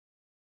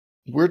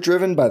We're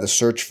driven by the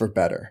search for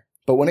better.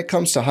 But when it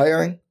comes to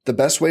hiring, the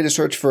best way to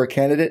search for a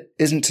candidate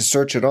isn't to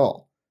search at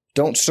all.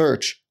 Don't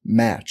search,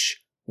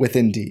 match with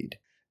Indeed.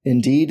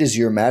 Indeed is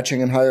your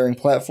matching and hiring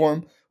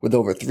platform with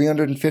over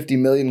 350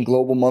 million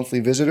global monthly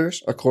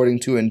visitors,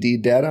 according to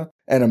Indeed data,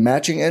 and a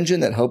matching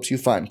engine that helps you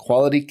find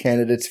quality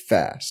candidates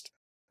fast.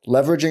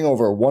 Leveraging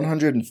over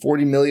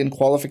 140 million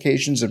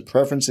qualifications and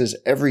preferences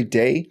every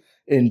day,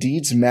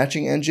 Indeed's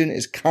matching engine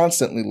is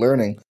constantly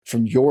learning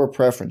from your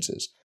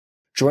preferences.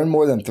 Join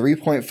more than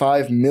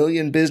 3.5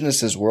 million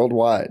businesses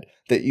worldwide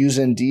that use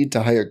Indeed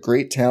to hire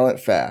great talent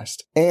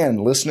fast.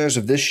 And listeners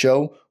of this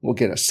show will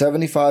get a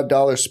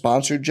 $75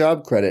 sponsored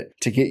job credit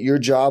to get your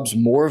jobs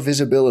more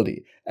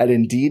visibility at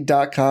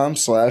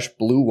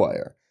Indeed.com/Blue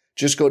Wire.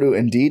 Just go to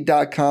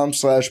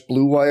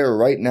Indeed.com/Blue Wire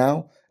right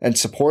now and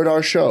support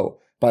our show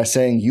by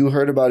saying you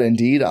heard about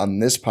Indeed on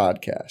this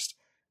podcast.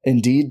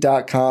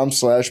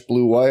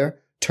 Indeed.com/Blue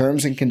Wire.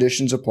 Terms and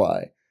conditions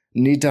apply.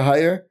 Need to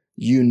hire?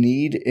 You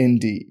need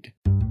Indeed.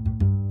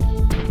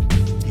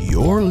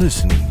 You're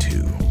listening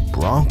to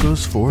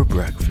Broncos for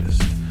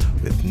Breakfast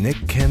with Nick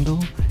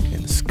Kendall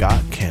and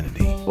Scott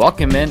Kennedy.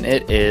 Welcome in.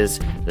 It is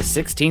the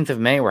 16th of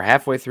May. We're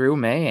halfway through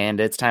May, and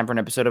it's time for an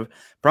episode of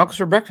Broncos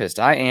for Breakfast.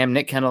 I am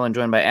Nick Kendall, and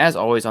joined by, as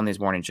always on these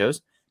morning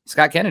shows,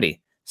 Scott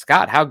Kennedy.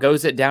 Scott, how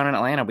goes it down in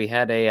Atlanta? We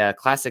had a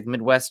classic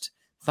Midwest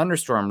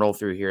thunderstorm roll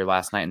through here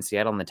last night in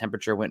Seattle, and the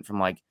temperature went from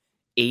like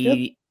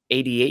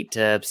 88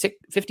 to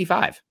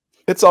 55.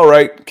 It's all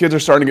right. Kids are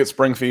starting to get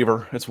spring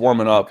fever. It's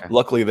warming up. Okay.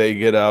 Luckily, they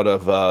get out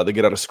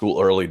of school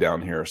early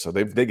down here, so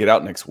they get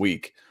out next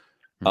week.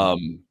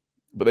 Mm-hmm.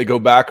 But they go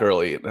back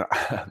early.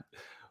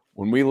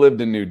 When we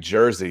lived in New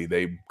Jersey,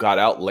 they got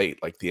out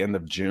late, like the end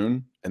of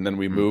June, and then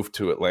we moved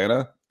to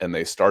Atlanta, and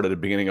they started at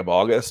the beginning of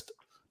August.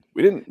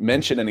 We didn't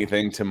mention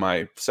anything to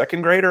my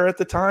second grader at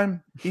the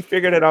time. He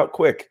figured it out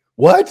quick.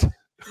 What?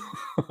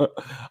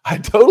 I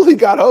totally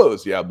got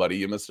hosed. Yeah, buddy,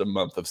 you missed a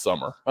month of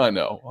summer. I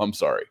know. I'm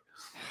sorry.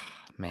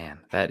 Man,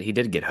 that he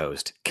did get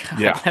hosed. God,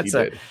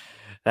 Yeah,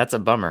 that's a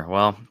bummer.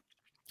 Well,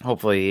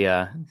 hopefully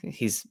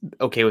he's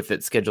okay with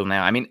it scheduled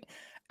now. I mean,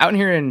 out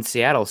here in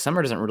Seattle,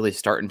 summer doesn't really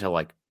start until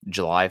like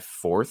July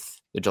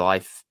 4th,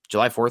 July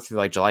 4th through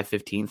like July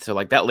 15th. So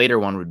like that later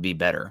one would be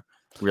better,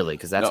 really,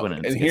 because that's when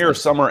it's. And here,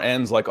 summer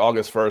ends like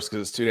August 1st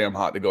because it's too damn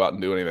hot to go out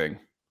and do anything.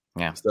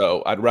 Yeah.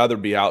 So I'd rather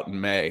be out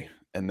in May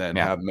and then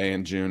have May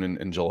and June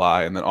and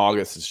July, and then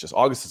August is just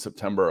August and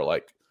September are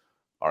like.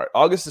 All right,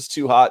 August is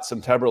too hot.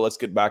 September, let's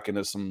get back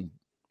into some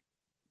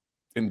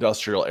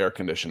industrial air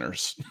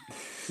conditioners.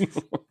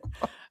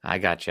 I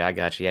got you.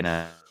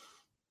 And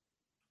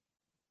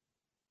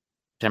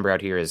September out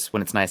here is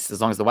when it's nice,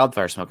 as long as the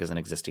wildfire smoke isn't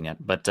existing yet.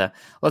 But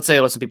let's say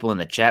hello to some people in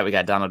the chat. We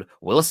got Donald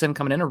Willison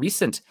coming in, a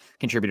recent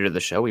contributor to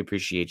the show. We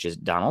appreciate you,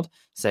 Donald.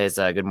 Says,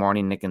 good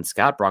morning, Nick and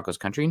Scott, Broncos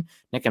country.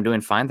 Nick, I'm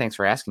doing fine. Thanks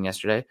for asking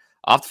yesterday.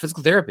 Off to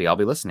physical therapy. I'll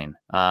be listening.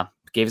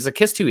 Gave us a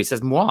kiss too. He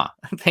says, "Moi."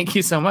 Thank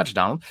you so much,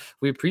 Donald.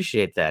 We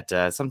appreciate that.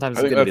 Sometimes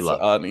it's good to be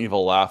loved. An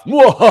evil laugh.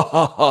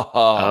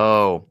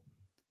 Oh,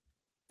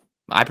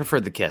 I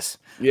preferred the kiss.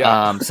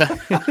 Yeah.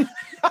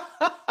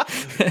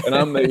 And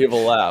I'm the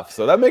evil laugh.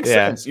 So that makes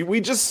sense. We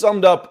just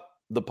summed up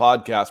the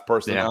podcast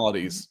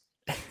personalities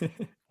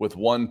with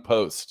one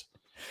post.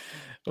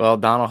 Well,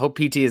 Donald, hope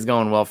PT is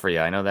going well for you.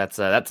 I know that's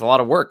a lot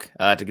of work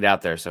to get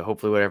out there. So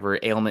hopefully whatever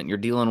ailment you're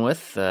dealing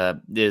with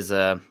is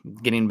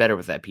getting better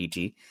with that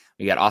PT.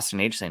 We got Austin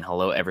H saying,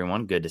 hello,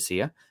 everyone. Good to see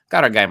you.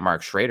 Got our guy,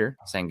 Mark Schrader,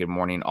 saying good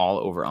morning all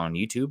over on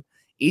YouTube.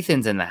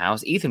 Ethan's in the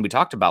house. Ethan, we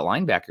talked about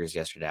linebackers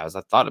yesterday. I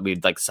thought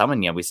we'd like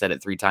summon you. We said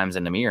it 3 times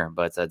in the mirror,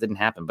 but it didn't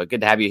happen. But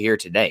good to have you here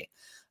today.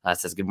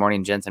 Says, good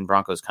morning, gents and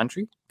Broncos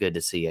country. Good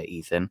to see you,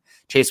 Ethan.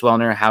 Chase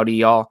Wellner, howdy,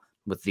 y'all.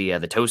 With the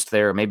toast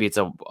there. Maybe it's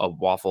a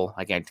waffle.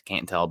 I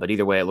can't tell, but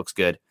either way, it looks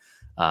good.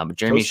 Jeremy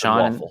Toasted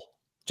Sean. waffle.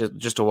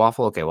 Just a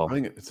waffle? Okay, well. I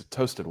think it's a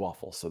toasted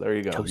waffle, so there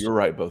you go. Toasted. You're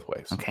right both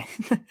ways. Okay.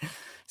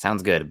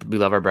 Sounds good. We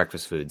love our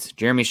breakfast foods.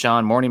 Jeremy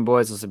Sean, morning,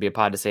 boys. This will be a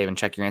pod to save and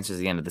check your answers at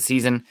the end of the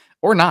season,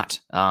 or not.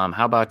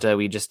 How about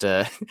we just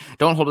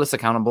don't hold us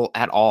accountable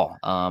at all?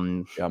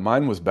 Yeah,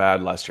 mine was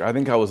bad last year. I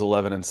think I was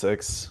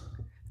 11-6.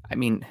 I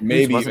mean,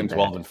 maybe even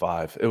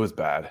 12-5. It was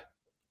bad.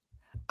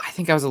 I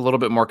think I was a little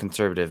bit more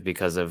conservative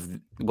because of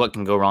what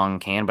can go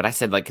wrong but I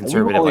said like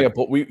conservative.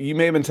 You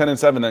may have been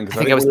 10-7 then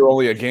because I think we were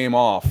only a game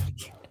off.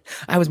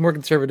 I was more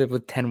conservative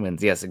with 10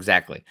 wins. Yes,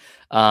 exactly.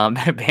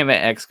 Bama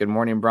X, good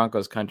morning,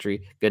 Broncos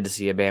country. Good to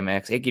see you, Bama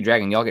X. Icky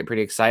Dragon, y'all get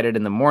pretty excited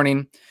in the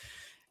morning.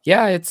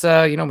 Yeah, it's,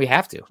 we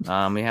have to.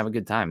 We have a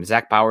good time.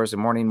 Zach Powers, good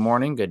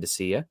morning. Good to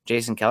see you.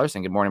 Jason Keller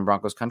saying, good morning,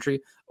 Broncos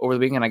country. Over the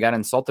weekend, I got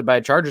insulted by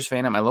a Chargers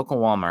fan at my local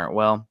Walmart.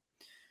 Well,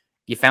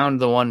 you found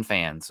the one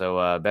fan,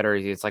 so better.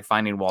 It's like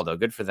finding Waldo.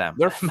 Good for them.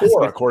 They're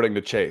 4, according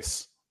to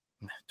Chase.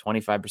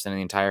 25% of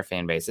the entire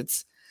fan base.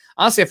 It's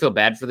honestly, I feel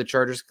bad for the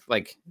Chargers,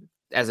 like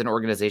as an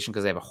organization,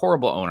 because they have a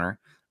horrible owner.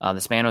 The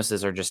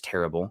Spanoses are just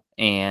terrible,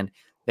 and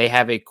they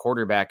have a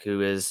quarterback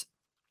who is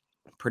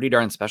pretty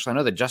darn special. I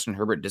know the Justin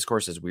Herbert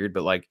discourse is weird,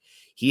 but like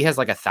he has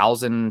like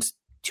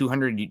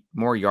 1,200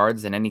 more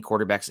yards than any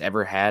quarterback's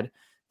ever had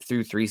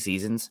through 3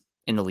 seasons.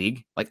 in the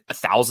league, like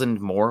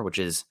 1,000 more, which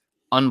is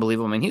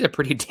unbelievable. I mean, he's a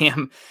pretty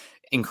damn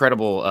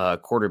incredible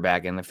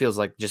quarterback, and it feels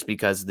like just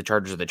because the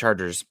Chargers are the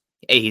Chargers,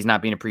 A, he's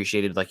not being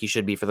appreciated like he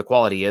should be for the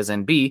quality he is,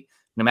 and B,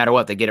 no matter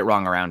what, they get it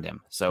wrong around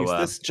him. So he's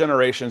this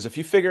generation's. If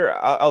you figure,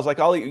 I was like,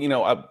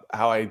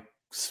 how I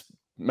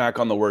smack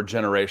on the word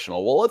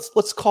generational. Well,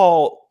 let's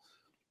call,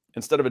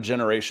 instead of a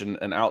generation,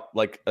 an out,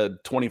 like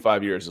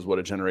 25 years is what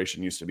a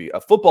generation used to be. A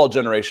football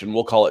generation,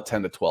 we'll call it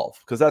 10 to 12,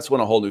 because that's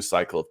when a whole new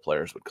cycle of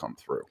players would come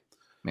through.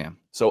 Yeah.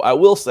 So I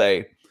will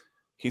say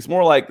he's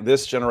more like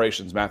this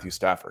generation's Matthew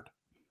Stafford.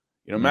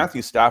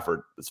 Matthew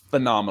Stafford is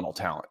phenomenal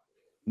talent.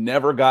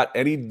 Never got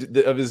any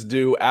of his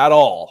due at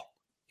all.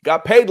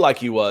 Got paid like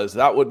he was.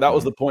 That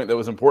was the point that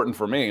was important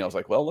for me. I was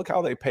like, well, look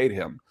how they paid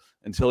him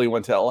until he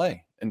went to LA,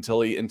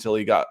 until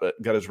he got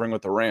his ring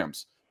with the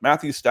Rams.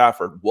 Matthew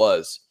Stafford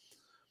was,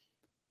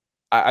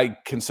 I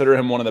consider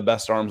him one of the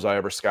best arms I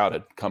ever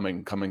scouted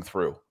coming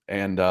through,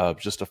 and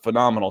just a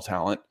phenomenal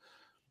talent.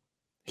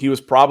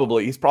 He's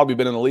probably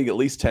been in the league at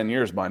least 10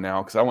 years by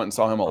now, because I went and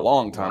saw him a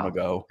long time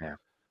ago. Yeah.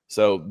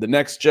 So the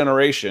next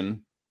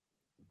generation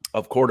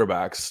of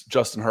quarterbacks,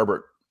 Justin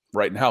Herbert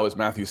right now, is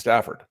Matthew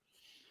Stafford.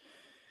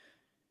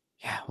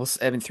 Yeah, well,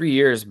 I mean, 3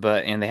 years,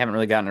 and they haven't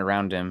really gotten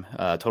around him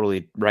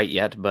totally right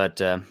yet. But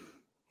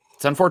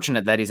it's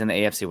unfortunate that he's in the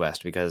AFC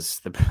West,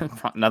 because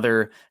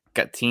another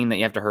team that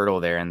you have to hurdle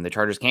there, and the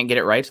Chargers can't get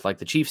it right like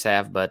the Chiefs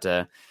have. But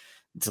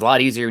it's a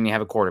lot easier when you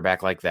have a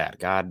quarterback like that.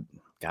 God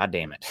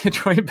damn it.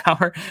 Troy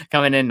Bauer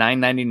coming in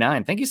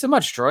 $9.99. Thank you so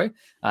much, Troy.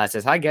 It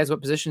says, hi, guys. What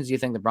positions do you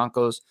think the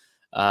Broncos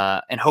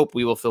and hope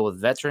we will fill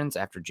with veterans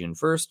after June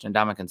 1st? And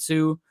Ndamukong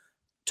Suh,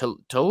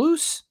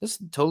 Toulouse?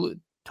 This is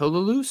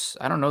Toulouse?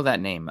 I don't know that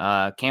name.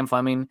 Cam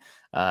Fleming,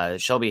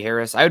 Shelby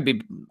Harris. I would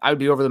be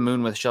over the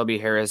moon with Shelby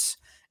Harris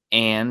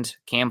and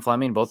Cam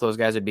Fleming. Both those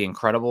guys would be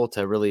incredible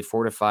to really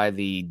fortify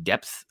the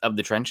depth of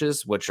the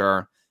trenches, which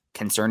are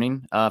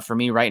concerning for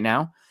me right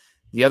now.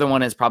 The other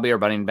one is probably a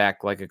running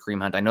back like a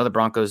Kareem Hunt. I know the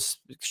Broncos,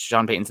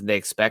 Sean Payton said they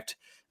expect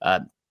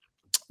what's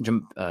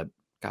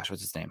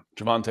his name?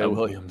 Javonte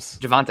Williams.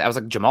 I was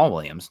like, Jamal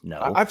Williams.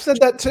 No. I've said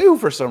that too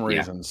for some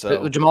reason. Yeah.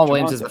 So Jamal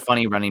Williams is the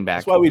funny running back.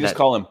 That's why we just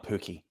call him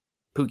Pookie.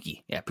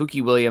 Pookie. Yeah,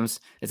 Pookie Williams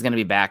is going to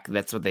be back.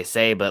 That's what they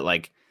say, but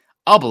like,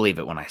 I'll believe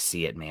it when I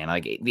see it, man.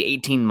 Like, the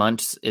 18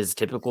 months is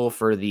typical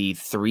for the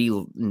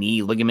 3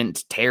 knee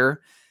ligament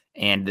tear,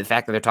 and the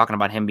fact that they're talking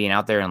about him being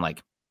out there in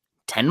like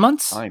 10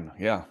 months? 9,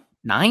 yeah.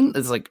 9?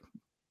 It's like,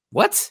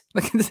 what?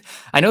 Like,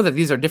 I know that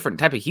these are different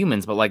type of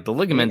humans, but like the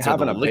ligaments are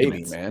the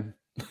ligaments. Baby, man.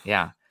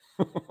 Yeah.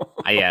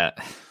 I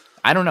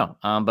don't know.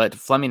 But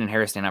Fleming and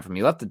Harris stand out for me.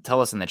 You'll have to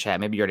tell us in the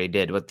chat. Maybe you already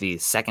did what the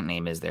second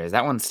name is there. Is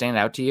that one stand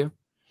out to you?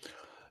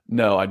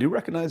 No, I do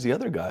recognize the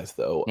other guys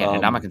though. Yeah,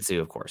 and Ndamukong Suh,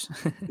 of course.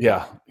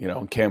 Yeah,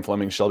 Cam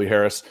Fleming, Shelby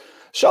Harris.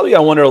 Shelby, I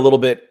wonder a little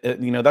bit,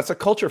 that's a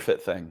culture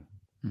fit thing.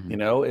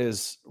 Mm-hmm.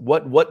 Is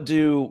what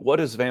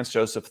does Vance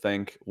Joseph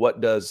think?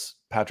 What does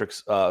Justin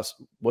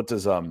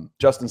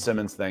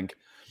Simmons think?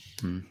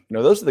 Mm-hmm.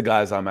 Those are the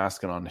guys I'm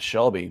asking on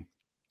Shelby.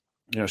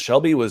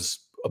 Shelby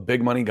was a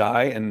big money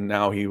guy, and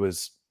now he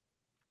was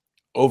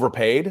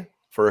overpaid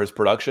for his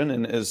production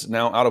and is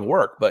now out of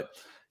work, but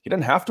he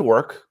didn't have to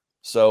work.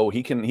 So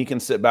he can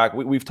sit back.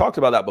 We've talked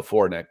about that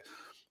before, Nick.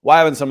 Why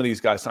haven't some of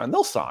these guys signed?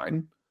 They'll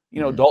sign.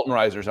 Dalton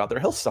Reiser's out there.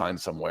 He'll sign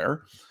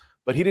somewhere.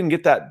 But he didn't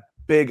get that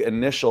big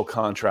initial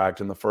contract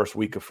in the first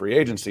week of free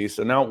agency.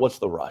 So now what's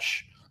the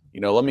rush?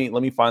 Let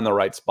me find the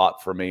right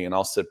spot for me, and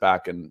I'll sit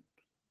back and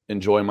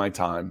enjoy my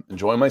time,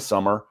 enjoy my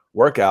summer,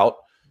 work out,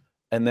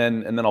 and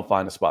then I'll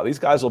find a spot. These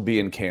guys will be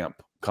in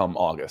camp come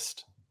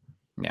August.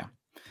 Yeah.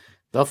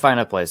 They'll find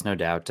a place, no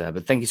doubt.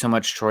 But thank you so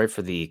much, Troy,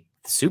 for the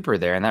super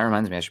there. And that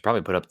reminds me, I should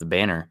probably put up the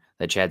banner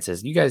that Chad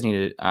says you guys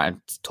need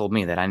to, told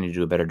me that I need to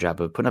do a better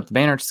job of putting up the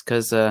banner, just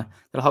because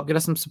that'll help get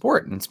us some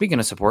support. And speaking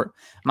of support,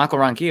 Michael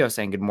Ronquillo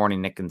saying, good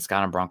morning, Nick and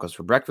Scott on Broncos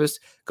for breakfast.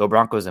 Go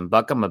Broncos and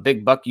buck 'em. A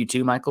big buck you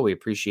too, Michael. We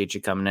appreciate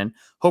you coming in.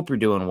 Hope you're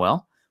doing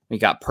well. We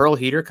got Pearl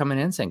Heater coming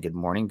in saying, good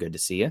morning. Good to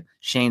see you.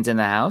 Shane's in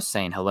the house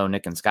saying, hello,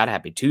 Nick and Scott.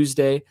 Happy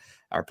Tuesday.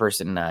 Our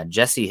person,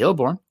 Jesse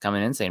Hilborn,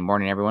 coming in saying,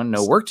 morning, everyone.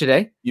 No work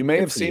today. You may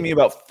have seen me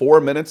about 4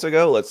 minutes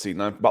ago. Let's see,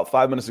 about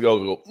 5 minutes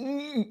ago.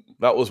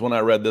 That was when I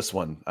read this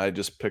one. I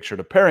just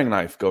pictured a paring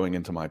knife going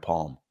into my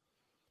palm.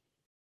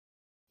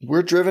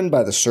 We're driven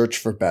by the search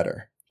for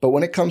better. But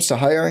when it comes to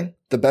hiring,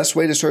 the best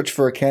way to search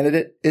for a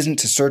candidate isn't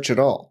to search at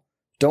all.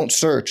 Don't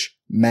search,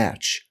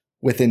 match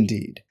with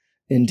Indeed.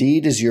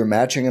 Indeed is your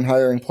matching and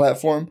hiring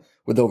platform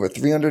with over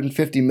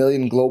 350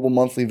 million global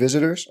monthly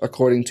visitors,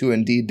 according to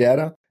Indeed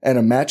data, and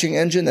a matching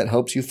engine that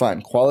helps you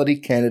find quality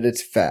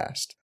candidates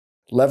fast.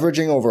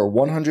 Leveraging over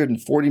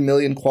 140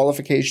 million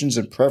qualifications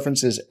and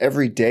preferences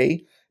every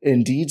day,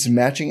 Indeed's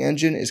matching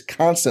engine is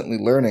constantly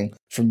learning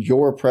from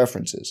your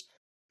preferences.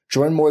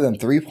 Join more than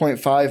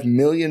 3.5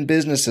 million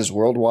businesses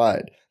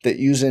worldwide that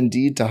use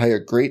Indeed to hire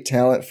great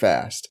talent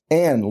fast.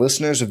 And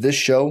listeners of this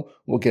show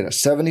will get a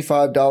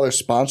 $75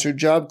 sponsored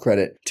job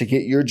credit to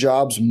get your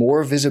jobs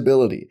more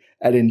visibility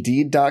at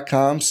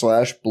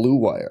Indeed.com/Blue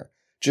Wire.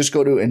 Just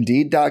go to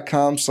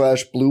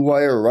Indeed.com/Blue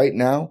Wire right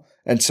now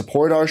and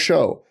support our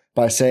show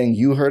by saying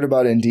you heard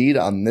about Indeed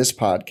on this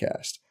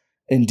podcast.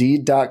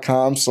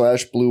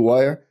 Indeed.com/Blue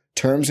Wire.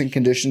 Terms and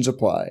conditions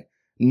apply.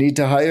 Need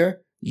to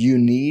hire? You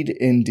need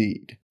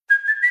Indeed.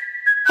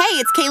 Hey,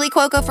 it's Kaylee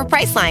Cuoco for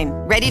Priceline.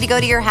 Ready to go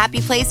to your happy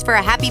place for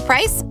a happy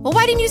price? Well,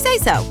 why didn't you say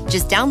so?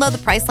 Just download the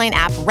Priceline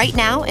app right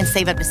now and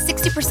save up to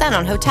 60%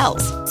 on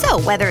hotels.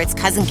 So whether it's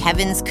Cousin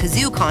Kevin's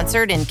Kazoo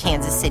Concert in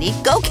Kansas City,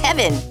 go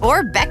Kevin,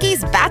 or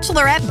Becky's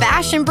Bachelorette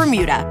Bash in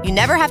Bermuda, you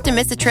never have to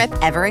miss a trip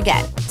ever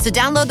again. So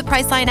download the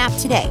Priceline app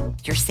today.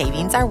 Your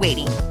savings are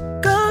waiting.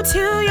 Go to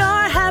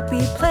your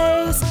happy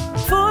place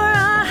for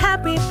a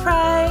happy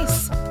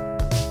price.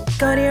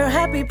 Go to your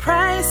happy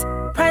price,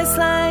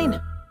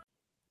 Priceline.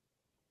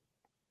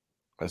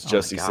 As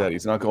Jesse said,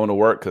 he's not going to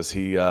work because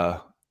he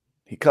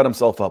cut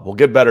himself up. We'll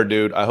get better,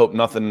 dude. I hope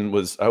it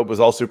was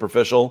all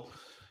superficial,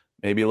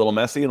 maybe a little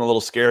messy and a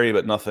little scary,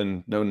 but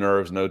nothing, no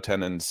nerves, no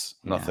tendons,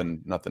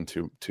 nothing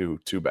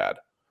too bad.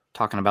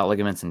 Talking about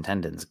ligaments and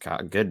tendons,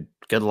 God, good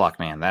luck,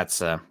 man.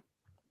 That's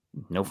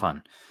no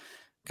fun.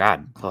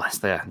 God bless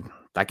that.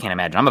 I can't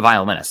imagine. I'm a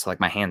violinist. Like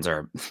my hands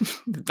are,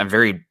 I'm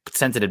very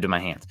sensitive to my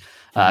hands.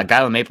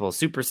 Gyla Maple,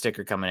 super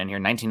sticker coming in here,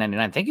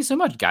 $19.99. Thank you so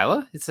much,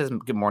 Gyla. It says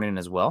good morning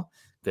as well.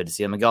 Good to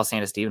see you. Miguel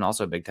Santa Steven,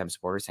 also a big time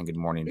supporter, saying good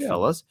morning,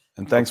 fellas.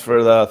 And thanks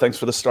for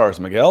the stars,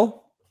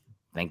 Miguel.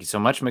 Thank you so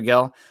much,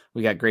 Miguel.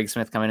 We got Greg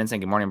Smith coming in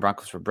saying good morning,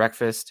 Broncos for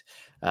breakfast.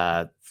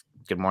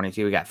 Good morning to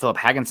you. We got Philip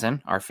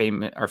Hagginson, our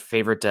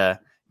favorite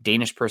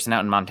Danish person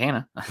out in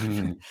Montana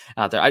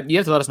out there. You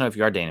have to let us know if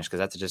you are Danish, because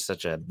that's just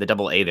such the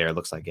double A there. It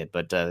looks like it.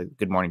 But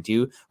good morning to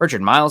you.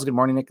 Richard Miles, good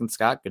morning, Nick and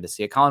Scott. Good to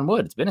see you. Colin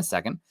Wood, it's been a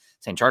second.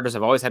 Saying Chargers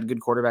have always had good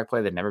quarterback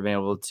play. They've never been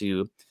able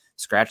to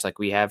scratch like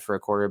we have for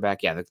a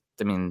quarterback. Yeah,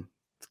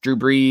 Drew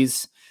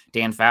Brees,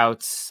 Dan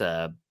Fouts,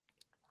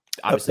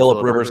 obviously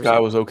Phillip Rivers guy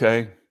was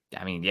okay.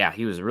 I mean, yeah,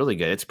 he was really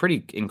good. It's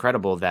pretty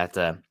incredible that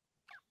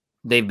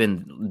they've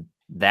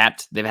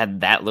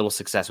had that little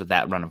success with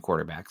that run of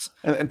quarterbacks.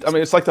 And I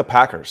mean, it's like the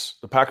Packers.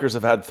 The Packers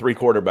have had 3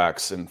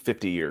 quarterbacks in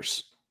 50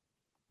 years.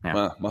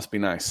 Yeah. Must be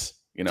nice.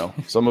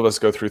 Some of us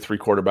go through 3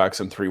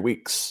 quarterbacks in 3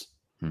 weeks.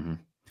 Mm-hmm.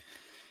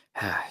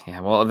 Yeah,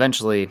 well,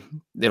 eventually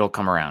it'll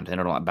come around and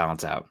it'll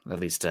balance out, at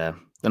least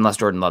unless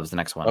Jordan Love's the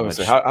next one.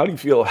 How do you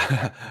feel?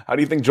 How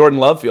do you think Jordan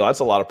Love feel? That's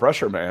a lot of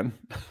pressure, man.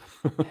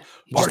 You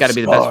just got to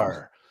be the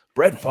best.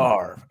 Brett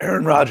Favre,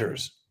 Aaron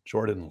Rodgers,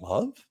 Jordan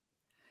Love.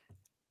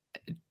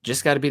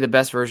 Just got to be the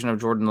best version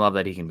of Jordan Love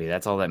that he can be.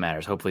 That's all that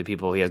matters. Hopefully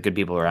he has good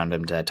people around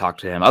him to talk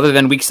to him, other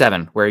than week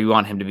 7, where you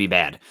want him to be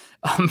bad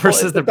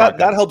versus the Broncos.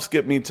 That helps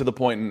get me to the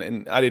point,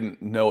 and I didn't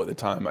know at the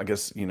time. I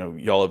guess,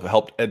 y'all have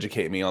helped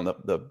educate me on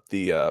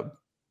the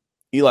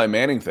Eli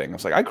Manning thing. I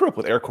was like, I grew up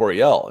with Air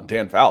Coryell and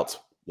Dan Fouts.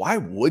 Why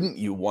wouldn't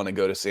you want to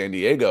go to San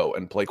Diego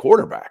and play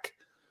quarterback?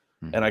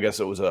 Mm-hmm. And I guess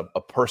it was a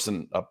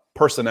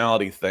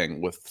personality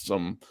thing with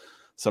some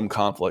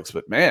conflicts.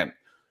 But man,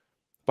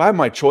 if I had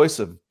my choice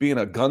of being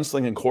a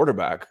gunslinging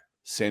quarterback,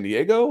 San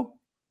Diego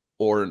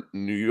or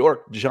New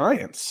York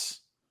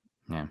Giants.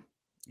 Yeah.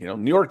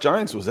 New York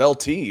Giants was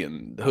LT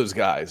and those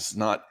guys,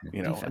 not,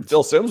 and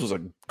Phil Simms was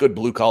a good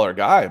blue collar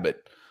guy, but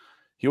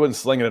he wasn't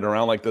slinging it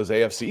around like those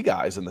AFC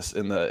guys in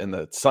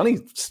the sunny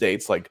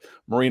states like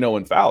Marino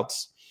and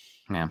Fouts.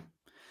 Yeah.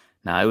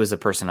 No, it was a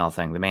personnel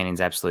thing. The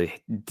Mannings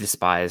absolutely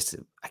despised.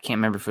 I can't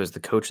remember if it was the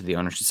coach or the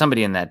ownership,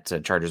 somebody in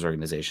that Chargers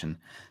organization.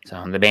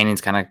 So the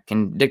Mannings kind of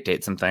can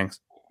dictate some things.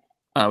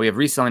 We have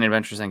Reselling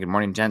Adventures saying good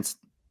morning, gents.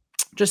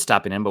 Just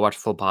stopping in, but watch a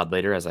full pod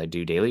later as I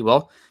do daily.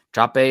 Well,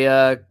 drop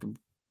a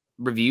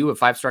review, a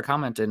 5-star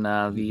comment in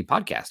the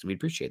podcast. We'd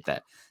appreciate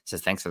that. It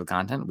says thanks for the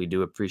content. We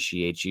do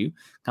appreciate you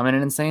coming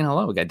in and saying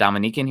hello. We got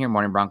Dominique in here.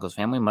 Morning Broncos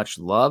family. Much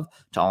love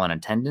to all in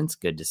attendance.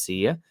 Good to see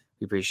you.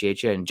 We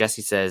appreciate you. And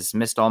Jesse says,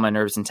 missed all my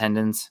nerves and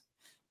tendons.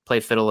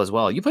 Play fiddle as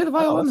well. You play the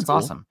violin. That's cool.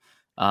 Awesome.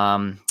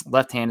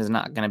 Left hand is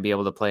not going to be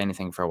able to play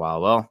anything for a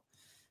while. Well,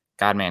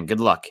 God, man, good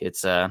luck.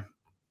 It's my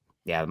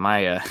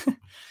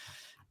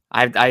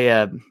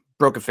I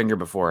broke a finger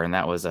before, and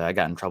that was I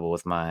got in trouble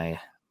with my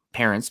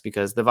parents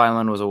because the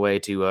violin was a way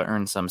to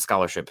earn some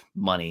scholarship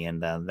money,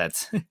 and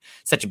that's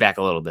set you back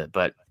a little bit.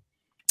 But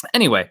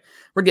anyway,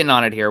 we're getting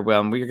on it here.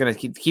 Well, we're going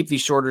to keep these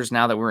shorters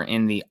now that we're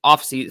in the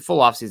full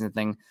off season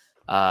thing.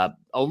 A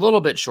little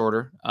bit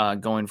shorter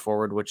going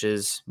forward, which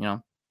is,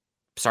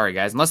 sorry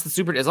guys,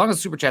 as long as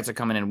super chats are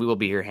coming in, we will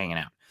be here hanging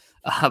out.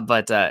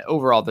 But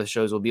overall, the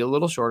shows will be a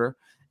little shorter,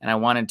 and I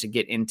wanted to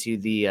get into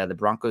the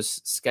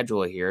Broncos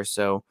schedule here.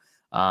 So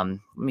I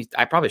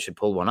probably should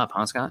pull one up,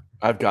 huh, Scott?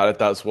 I've got it.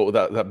 That's what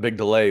that big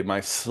delay.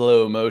 My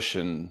slow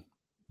motion.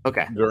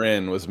 Okay.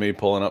 Grin was me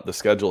pulling up the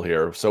schedule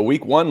here. So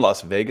week 1,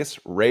 Las Vegas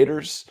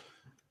Raiders,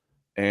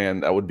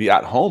 and that would be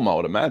at home. I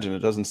would imagine. It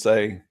doesn't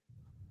say.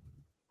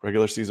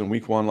 Regular season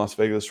week 1, Las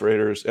Vegas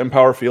Raiders,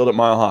 Empower Field at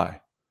Mile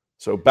High.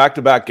 So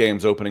back-to-back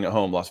games opening at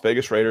home, Las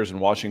Vegas Raiders and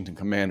Washington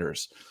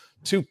Commanders.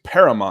 2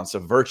 paramounts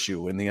of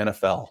virtue in the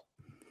NFL.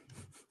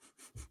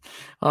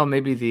 Well,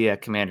 maybe the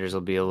Commanders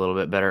will be a little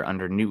bit better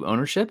under new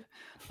ownership,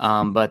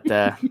 but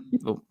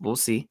we'll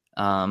see.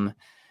 It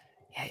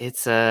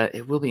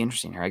will be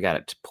interesting here. I got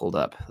it pulled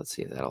up. Let's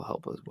see if that'll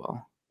help as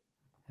well.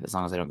 as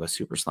long as I don't go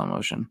super slow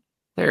motion.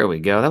 There we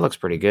go. That looks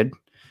pretty good.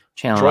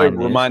 Channel Troy 9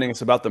 News. reminding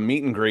us about the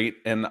meet and greet,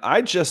 and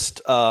I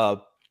just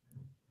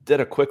did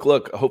a quick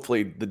look.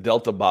 Hopefully the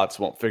Delta bots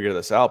won't figure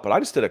this out, but I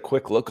just did a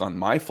quick look on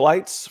my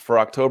flights for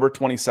October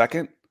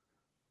 22nd.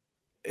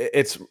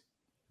 It's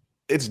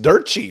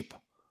dirt cheap.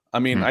 I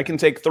mean, I can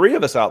take 3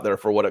 of us out there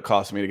for what it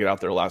cost me to get out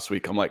there last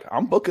week. I'm like,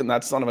 I'm booking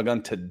that son of a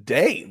gun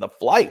today, the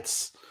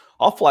flights.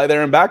 I'll fly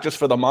there and back just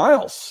for the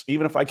miles,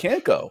 even if I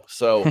can't go.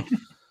 So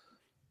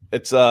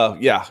it's,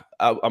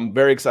 I'm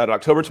very excited.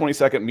 October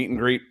 22nd, meet and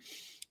greet.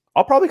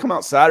 I'll probably come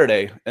out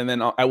Saturday, and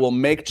then I will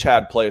make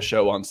Chad play a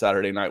show on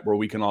Saturday night where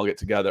we can all get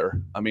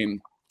together. I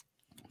mean,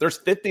 there's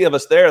 50 of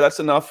us there. That's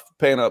enough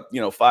paying a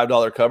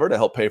 $5 cover to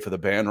help pay for the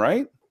band,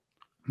 right?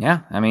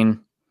 Yeah, I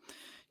mean,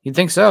 you'd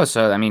think so.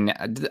 So, I mean,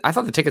 I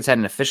thought the tickets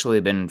hadn't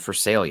officially been for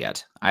sale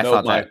yet. I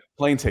thought my that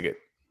plane ticket.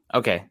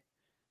 Okay.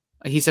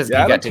 He says I you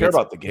don't got care tickets.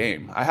 about the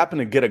game. I happened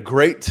to get a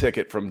great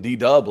ticket from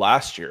D-Dub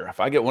last year. If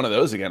I get one of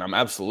those again, I'm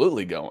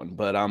absolutely going.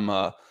 But I'm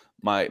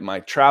my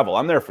travel.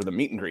 I'm there for the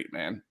meet and greet,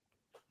 man.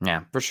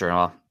 Yeah, for sure.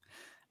 Well,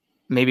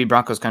 maybe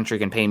Broncos country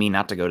can pay me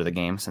not to go to the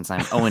game since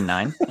I'm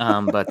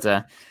 0-9.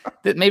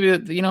 But maybe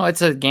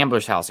it's a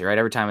gambler's house here, right?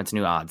 Every time it's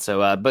new odds.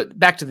 So, but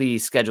back to the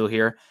schedule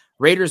here.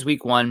 Raiders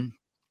week 1.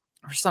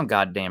 For some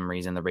goddamn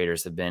reason, the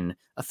Raiders have been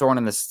a thorn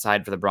in the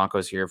side for the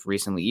Broncos here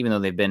recently, even though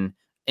they've been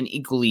an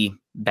equally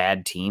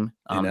bad team.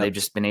 They've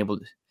just been able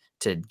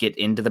to get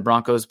into the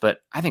Broncos. But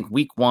I think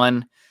week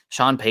 1,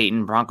 Sean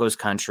Payton, Broncos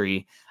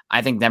country,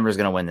 I think Denver's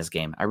going to win this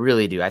game. I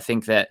really do. I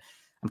think that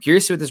I'm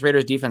curious to see what this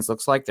Raiders defense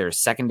looks like. Their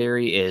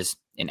secondary is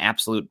an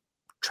absolute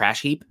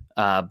trash heap,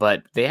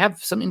 but they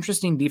have some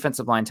interesting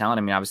defensive line talent.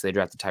 I mean, obviously they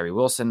drafted Tyree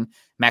Wilson.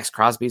 Max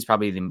Crosby is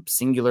probably the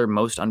singular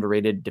most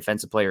underrated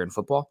defensive player in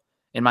football,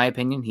 in my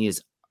opinion. He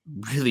is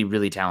really,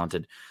 really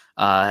talented.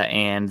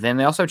 And then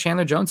they also have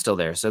Chandler Jones still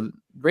there. So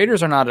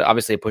Raiders are not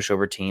obviously a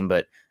pushover team,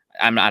 but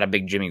I'm not a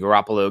big Jimmy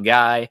Garoppolo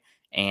guy,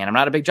 and I'm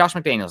not a big Josh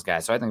McDaniels guy.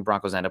 So I think the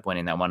Broncos end up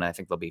winning that one. And I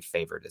think they'll be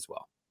favored as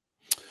well.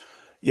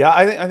 Yeah,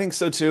 I think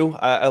so too.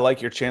 I like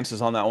your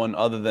chances on that one,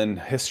 other than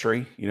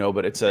history,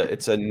 but it's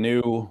a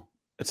new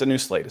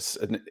slate.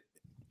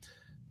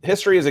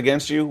 History is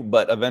against you,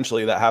 but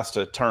eventually that has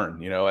to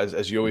turn,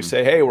 as you always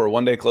say, hey, we're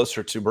one day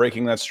closer to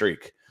breaking that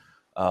streak.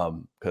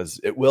 Because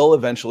it will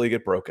eventually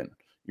get broken.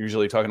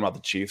 Usually talking about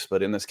the Chiefs,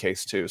 but in this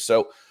case too.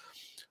 So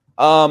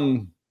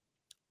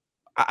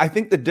I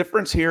think the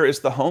difference here is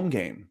the home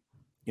game.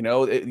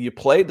 You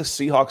played the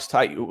Seahawks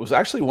tight. It was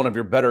actually one of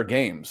your better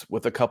games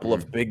with a couple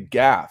of big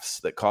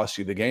gaffes that cost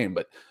you the game.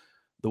 But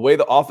the way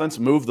the offense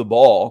moved the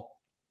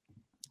ball,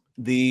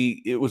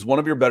 it was one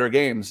of your better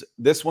games.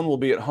 This one will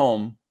be at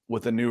home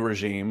with a new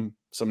regime,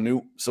 some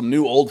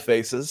new old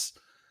faces.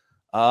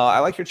 I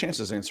like your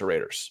chances against the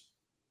Raiders.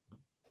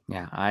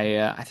 Yeah,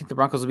 I think the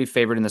Broncos will be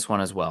favored in this one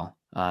as well.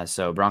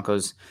 So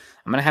Broncos,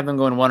 I'm going to have them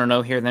going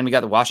 1-0 here. Then we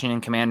got the Washington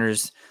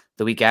Commanders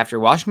the week after.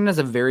 Washington has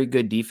a very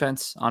good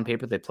defense on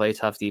paper. They play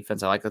tough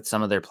defense. I like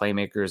some of their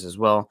playmakers as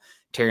well.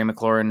 Terry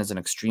McLaurin is an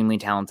extremely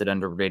talented,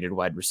 underrated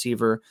wide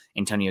receiver.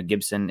 Antonio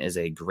Gibson is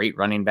a great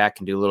running back,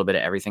 can do a little bit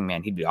of everything.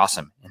 Man, he'd be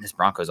awesome in this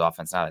Broncos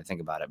offense now that I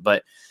think about it.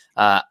 But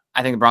I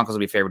think the Broncos will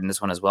be favored in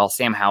this one as well.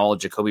 Sam Howell,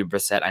 Jacoby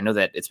Brissett. I know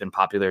that it's been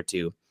popular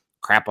to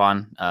crap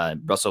on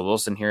Russell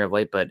Wilson here of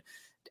late, but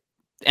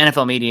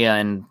NFL media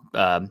and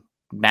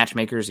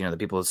matchmakers, the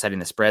people setting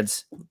the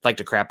spreads, like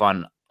to crap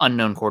on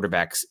unknown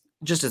quarterbacks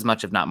just as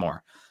much, if not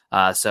more.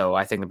 So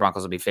I think the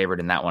Broncos will be favored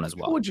in that one as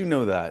well. How would you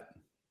know that?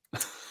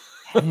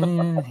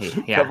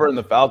 Yeah. Covering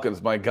the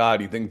Falcons, my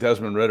God, you think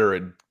Desmond Ridder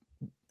had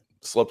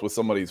slept with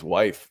somebody's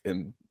wife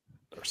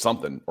or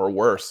something, or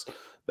worse?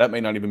 That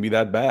may not even be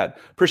that bad.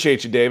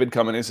 Appreciate you, David,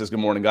 coming in. Says, good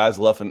morning, guys.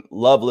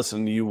 Love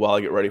listening to you while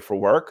I get ready for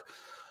work.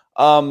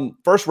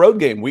 First road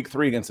game, week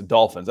 3 against the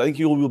Dolphins. I think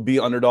you will be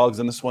underdogs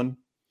in this one.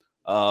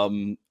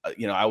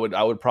 I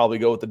would probably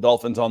go with the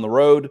Dolphins on the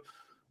road.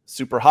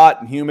 Super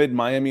hot and humid.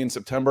 Miami in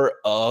September.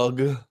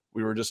 Ugh.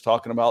 We were just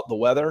talking about the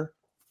weather.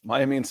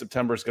 Miami in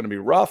September is going to be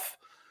rough.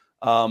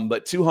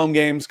 But 2 home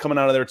games coming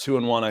out of there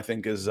 2-1, I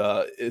think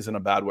isn't a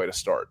bad way to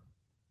start.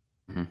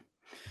 Mm-hmm.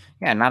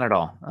 Yeah, not at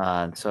all.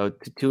 So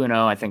 2-0,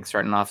 I think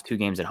starting off 2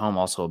 games at home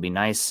also will be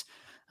nice.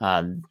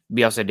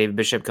 We also had David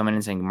Bishop coming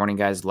in saying, good morning,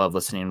 guys. Love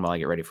listening while I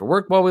get ready for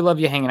work. Well, we love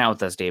you hanging out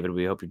with us, David.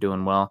 We hope you're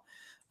doing well.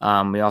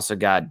 We also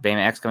got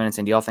Bama X coming in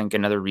saying, do y'all think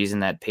another reason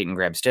that Peyton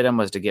grabbed Stidham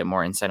was to get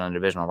more insight on a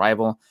divisional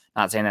rival?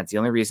 Not saying that's the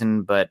only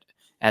reason, but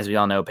as we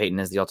all know, Peyton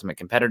is the ultimate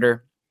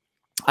competitor.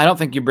 I don't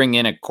think you bring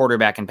in a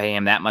quarterback and pay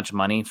him that much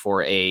money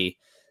for a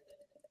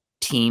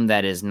team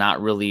that is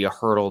not really a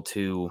hurdle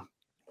to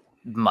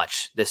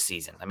much this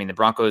season. I mean, the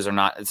Broncos are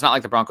not, it's not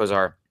like the Broncos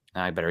are,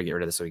 I better get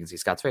rid of this so we can see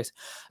Scott's face.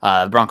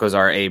 The Broncos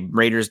are a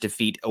Raiders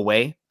defeat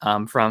away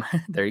from,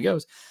 there he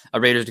goes,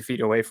 a Raiders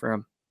defeat away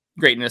from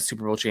greatness,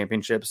 Super Bowl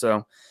championship.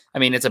 So, I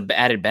mean, it's an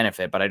added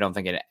benefit, but I don't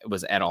think it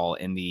was at all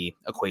in the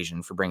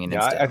equation for bringing in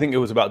Stidham. I think it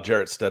was about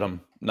Jarrett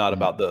Stidham, not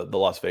about the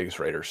Las Vegas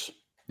Raiders.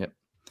 Yep,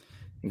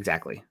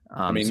 exactly.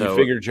 You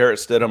figured Jarrett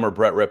Stidham or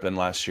Brett Rippon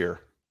last year.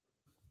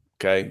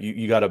 Okay,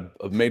 you got a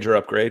major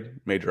upgrade.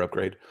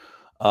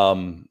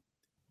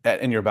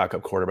 in your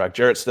backup quarterback.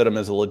 Jarrett Stidham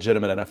is a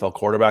legitimate NFL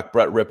quarterback.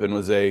 Brett Rippon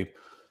was a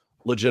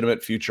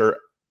legitimate future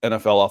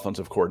NFL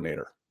offensive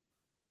coordinator.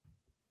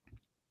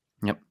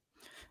 Yep.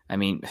 I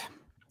mean,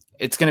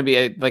 it's going to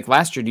be like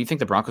last year. Do you think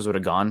the Broncos would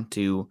have gone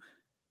to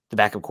the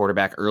backup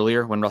quarterback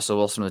earlier when Russell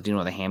Wilson was dealing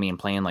with a hammy and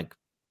playing like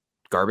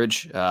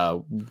garbage?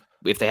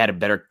 If they had a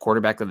better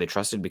quarterback that they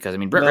trusted, because I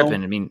mean, Brett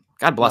Rippon, I mean,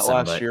 God bless him.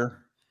 Last year.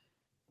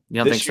 You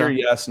don't this think so?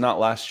 year, yes, not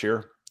last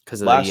year.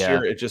 Because last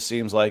year, it just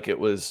seems like it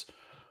was.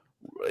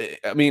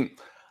 I mean,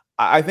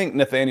 I think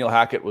Nathaniel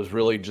Hackett was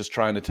really just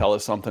trying to tell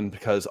us something,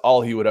 because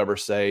all he would ever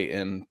say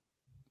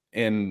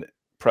in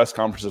press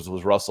conferences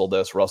was Russell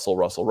this,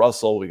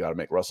 Russell. We got to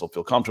make Russell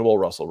feel comfortable.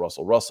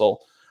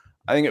 Russell.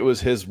 I think it was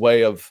his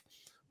way of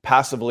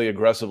passively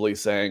aggressively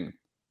saying,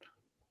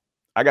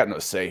 I got no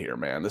say here,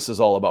 man. This is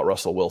all about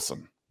Russell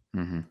Wilson.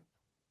 Mm-hmm.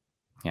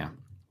 Yeah.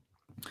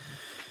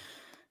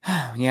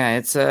 Yeah,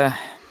 it's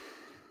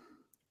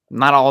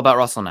not all about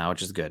Russell now,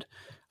 which is good.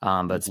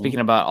 But speaking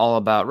about all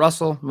about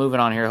Russell, moving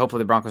on here.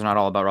 Hopefully the Broncos are not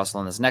all about Russell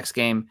in this next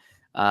game.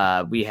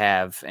 We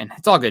have, and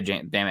it's all good,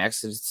 Bam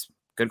X. It's a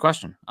good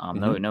question.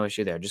 No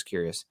issue there. Just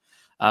curious.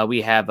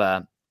 We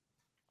have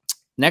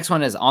next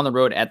one is on the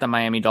road at the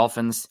Miami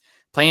Dolphins.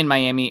 Playing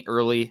Miami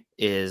early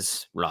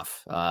is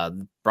rough.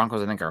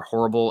 Broncos, I think, are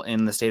horrible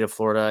in the state of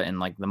Florida in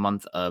like the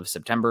month of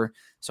September.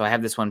 So I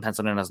have this one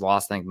penciled in as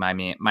loss. I think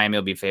Miami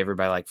will be favored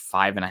by like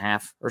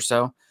 5.5 or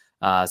so.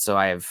 So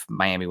I have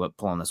Miami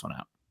pulling this one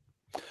out.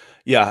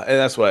 Yeah, and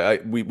that's why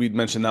we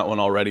mentioned that one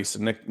already. So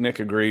Nick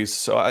agrees.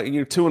 So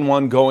you're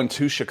 2-1 going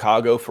to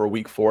Chicago for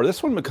week 4.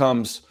 This one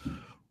becomes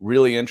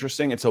really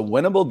interesting. It's a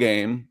winnable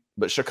game,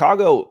 but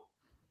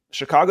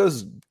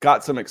Chicago's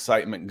got some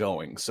excitement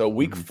going. So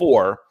week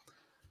 4,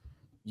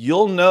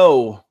 you'll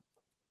know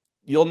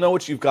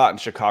what you've got in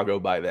Chicago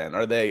by then.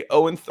 Are they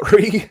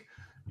 0-3?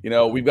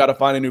 We've got to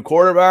find a new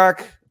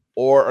quarterback.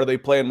 Or are they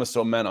playing with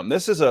some momentum?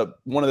 This is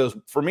one of those,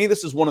 for me,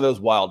 this is one of those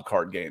wild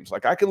card games.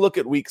 Like I can look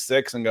at week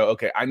 6 and go,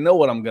 okay, I know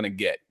what I'm going to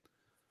get.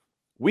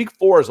 Week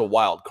 4 is a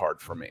wild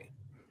card for me.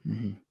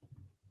 Mm-hmm.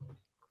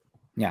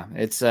 Yeah,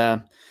 it's,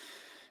 I'm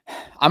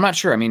not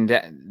sure. I mean,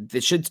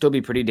 it should still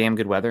be pretty damn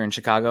good weather in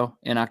Chicago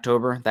in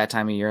October, that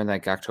time of year.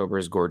 Like October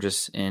is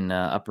gorgeous in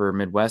upper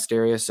Midwest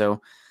area.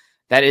 So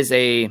that is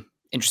a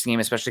interesting game,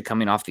 especially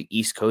coming off the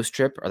East Coast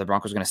trip. Are the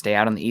Broncos going to stay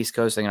out on the East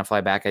Coast? They're going to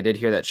fly back. I did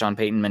hear that Sean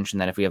Payton mentioned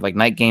that if we have like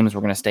night games,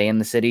 we're going to stay in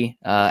the city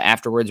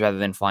afterwards rather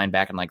than flying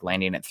back and like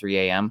landing at 3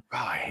 a.m. Oh,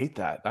 I hate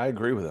that. I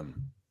agree with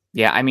him.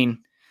 Yeah, I mean,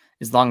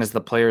 as long as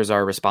the players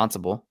are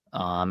responsible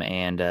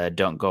and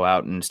don't go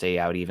out and stay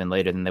out even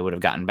later than they would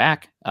have gotten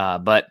back.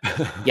 But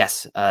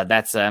yes,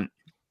 that's and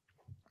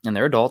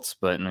they're adults,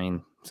 but I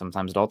mean,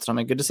 sometimes adults don't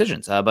make good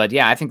decisions. But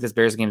yeah, I think this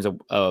Bears game is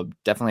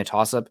definitely a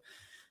toss-up.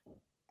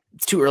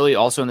 It's too early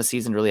also in the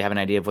season to really have an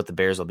idea of what the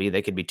Bears will be.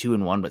 They could be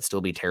 2-1, but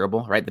still be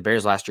terrible, right? The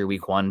Bears last year,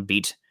 week 1,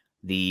 beat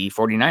the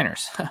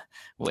 49ers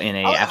in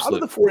a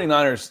absolute. How did the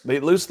 49ers, they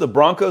lose to the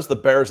Broncos, the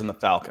Bears, and the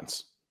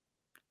Falcons.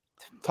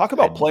 Talk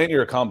about playing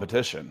your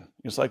competition.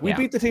 It's like, we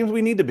beat the teams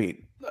we need to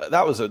beat.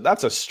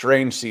 That's a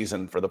strange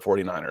season for the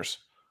 49ers.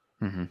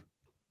 Mm-hmm.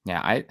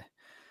 Yeah,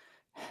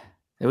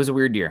 it was a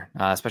weird year,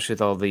 especially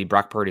with all the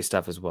Brock Purdy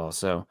stuff as well.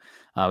 So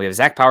we have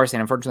Zach Powers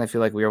saying, unfortunately, I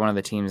feel like we are one of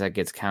the teams that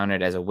gets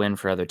counted as a win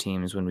for other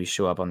teams when we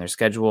show up on their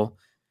schedule.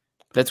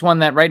 That's one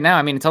that right now,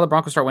 I mean, until the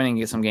Broncos start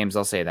winning some games,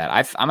 I'll say that.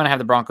 I'm going to have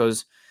the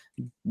Broncos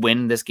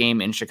win this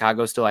game in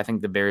Chicago still. I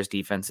think the Bears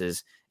defense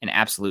is an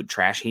absolute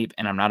trash heap,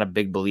 and I'm not a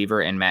big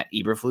believer in Matt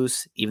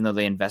Eberflus, even though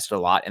they invested a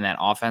lot in that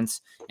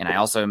offense. And I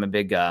also am a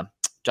big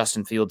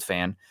Justin Fields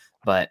fan,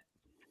 but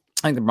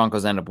I think the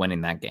Broncos end up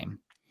winning that game.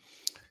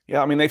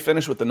 Yeah, I mean, they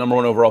finished with the number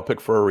 1 overall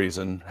pick for a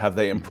reason. Have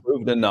they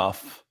improved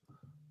enough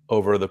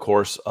over the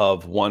course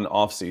of one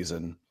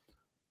offseason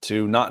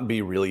to not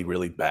be really,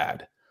 really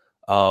bad?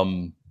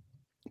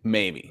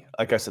 Maybe.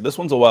 Like I said, this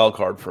one's a wild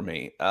card for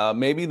me.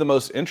 Maybe the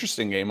most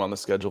interesting game on the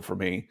schedule for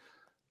me,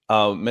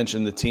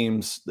 mentioned the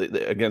teams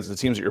against the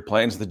teams that you're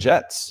playing is the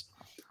Jets.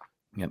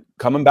 Yep.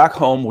 Coming back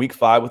home week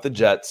 5 with the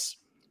Jets.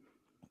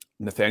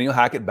 Nathaniel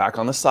Hackett back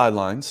on the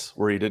sidelines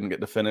where he didn't get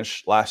to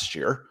finish last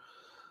year.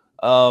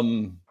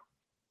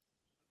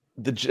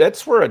 The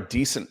Jets were a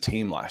decent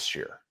team last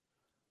year.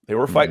 They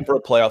were fighting for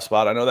a playoff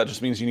spot. I know that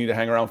just means you need to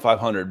hang around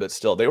 500, but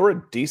still, they were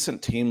a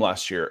decent team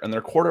last year, and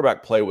their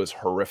quarterback play was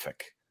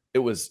horrific. It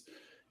was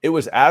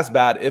as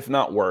bad, if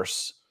not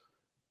worse,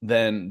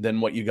 than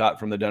what you got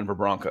from the Denver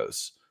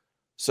Broncos.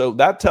 So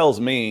that tells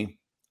me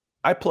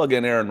I plug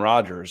in Aaron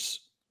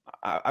Rodgers,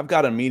 I've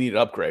got an immediate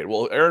upgrade.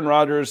 Well, Aaron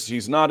Rodgers,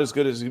 he's not as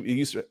good as he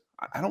used to.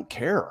 I don't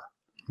care.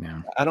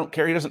 Yeah. I don't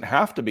care. He doesn't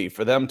have to be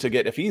for them to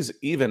get, if he's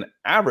even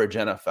average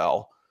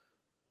NFL,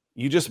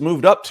 you just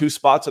moved up 2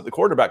 spots at the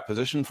quarterback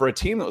position for a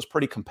team that was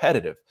pretty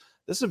competitive.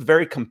 This is a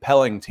very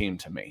compelling team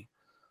to me.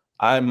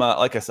 I'm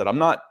like I said, I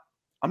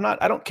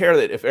don't care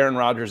that if Aaron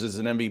Rodgers is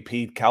an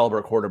MVP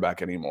caliber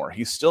quarterback anymore.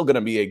 He's still going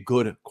to be a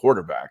good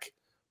quarterback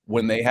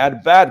when they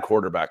had bad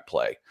quarterback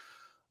play.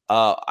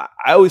 I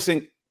always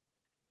think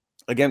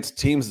against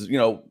teams,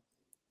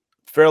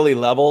 fairly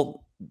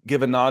level,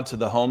 give a nod to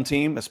the home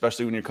team,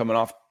 especially when you're coming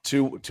off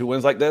two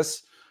wins like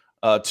this,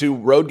 2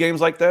 road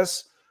games like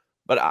this.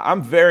 But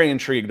I'm very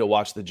intrigued to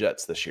watch the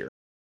Jets this year.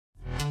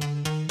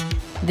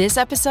 This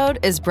episode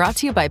is brought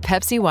to you by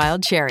Pepsi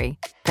Wild Cherry.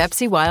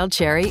 Pepsi Wild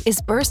Cherry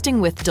is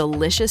bursting with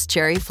delicious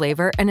cherry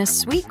flavor and a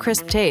sweet,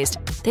 crisp taste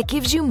that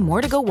gives you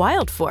more to go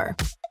wild for.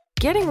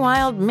 Getting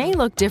wild may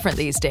look different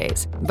these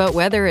days, but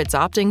whether it's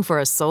opting for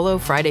a solo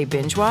Friday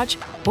binge watch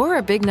or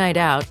a big night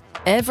out,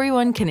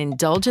 everyone can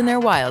indulge in their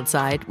wild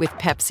side with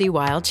Pepsi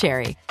Wild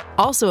Cherry.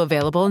 Also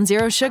available in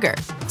Zero Sugar.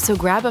 So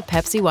grab a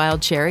Pepsi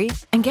Wild Cherry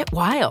and get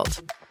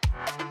wild.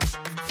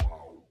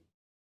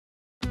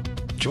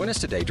 Join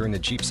us today during the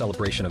Jeep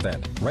Celebration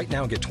event. Right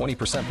now, get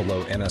 20%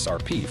 below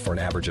MSRP for an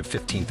average of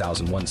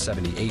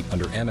 $15,178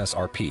 under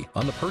MSRP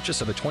on the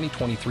purchase of a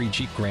 2023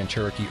 Jeep Grand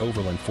Cherokee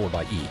Overland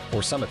 4xE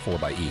or Summit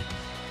 4xE.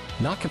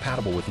 Not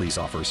compatible with lease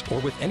offers or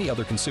with any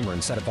other consumer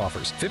incentive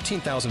offers.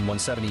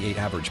 $15,178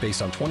 average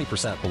based on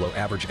 20% below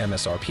average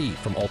MSRP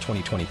from all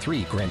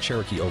 2023 Grand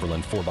Cherokee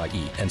Overland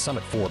 4xE and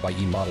Summit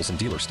 4xE models in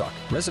dealer stock.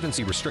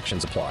 Residency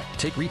restrictions apply.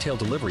 Take retail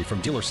delivery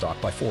from dealer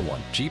stock by 4/1.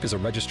 Jeep is a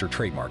registered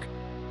trademark.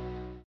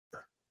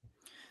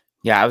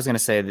 Yeah, I was going to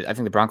say that I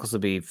think the Broncos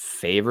will be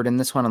favored in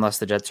this one unless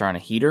the Jets are on a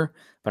heater,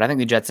 but I think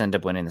the Jets end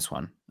up winning this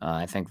one.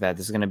 I think that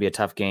this is going to be a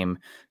tough game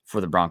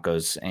for the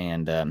Broncos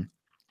and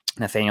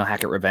Nathaniel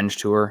Hackett revenge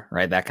tour,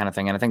 right? That kind of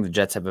thing. And I think the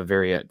Jets have a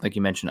very, like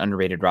you mentioned,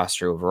 underrated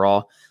roster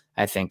overall.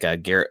 I think they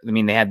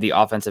had the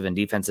offensive and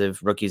defensive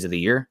rookies of the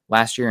year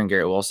last year in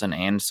Garrett Wilson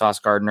and Sauce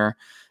Gardner.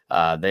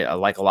 They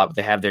like a lot, but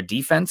they have their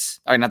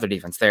defense, or not their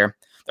defense, their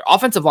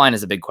offensive line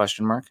is a big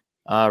question mark.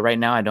 Right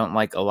now, I don't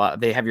like a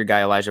lot. They have your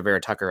guy Elijah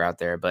Vera Tucker out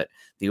there, but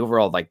the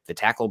overall, like the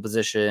tackle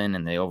position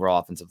and the overall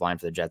offensive line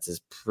for the Jets is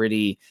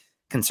pretty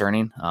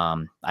concerning.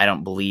 I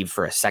don't believe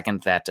for a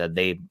second that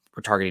they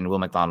were targeting Will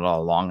McDonald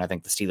all along. I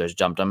think the Steelers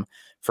jumped him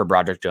for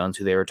Broderick Jones,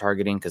 who they were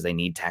targeting because they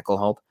need tackle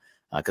help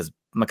because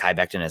Mekhi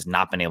Becton has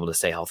not been able to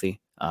stay healthy.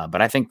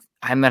 But I think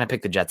I'm going to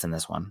pick the Jets in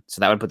this one.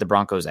 So that would put the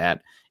Broncos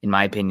at, in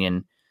my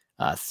opinion,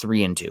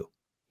 3-2.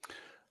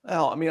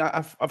 Well, I mean,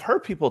 I've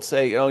heard people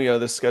say, oh,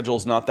 this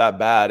schedule's not that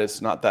bad.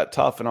 It's not that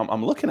tough. And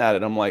I'm looking at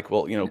it. I'm like,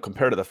 well,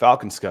 compared to the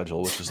Falcons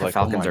schedule, which is like,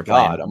 Falcons oh my are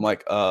God. playing. I'm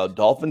like,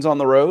 Dolphins on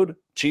the road,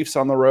 Chiefs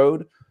on the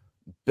road,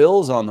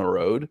 Bills on the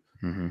road,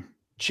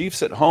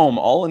 Chiefs at home,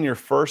 all in your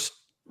first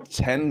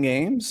 10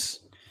 games.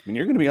 I mean,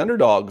 you're going to be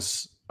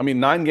underdogs. I mean,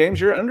 9 games,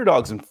 you're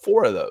underdogs in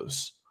 4 of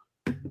those,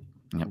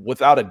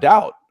 without a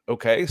doubt.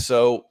 Okay,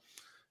 so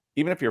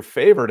even if you're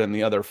favored in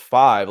the other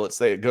 5, let's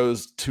say it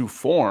goes to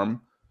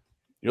form,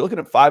 you're looking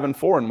at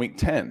 5-4 in week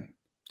 10.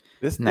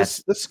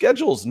 This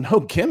schedule's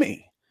no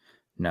gimme.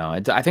 No,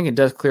 I think it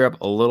does clear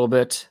up a little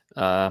bit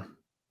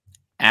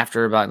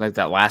after about like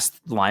that last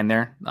line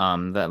there.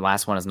 That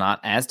last one is not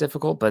as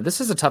difficult, but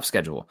this is a tough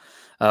schedule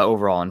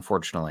overall,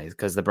 unfortunately,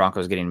 because the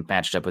Broncos getting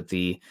matched up with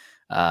the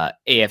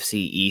AFC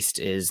East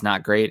is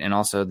not great, and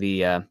also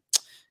the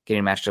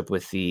getting matched up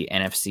with the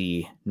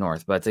NFC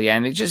North. But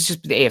and it's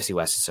just the AFC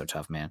West is so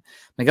tough, man.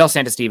 Miguel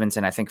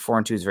Santa-Stevenson, I think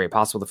 4-2 is very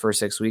possible the first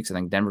 6 weeks. I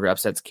think Denver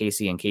upsets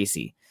KC and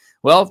KC.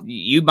 Well,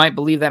 you might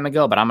believe that,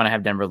 Miguel, but I'm going to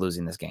have Denver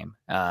losing this game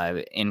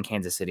in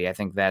Kansas City. I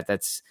think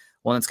that's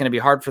one that's going to be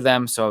hard for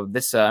them. So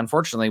this,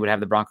 unfortunately, would have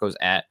the Broncos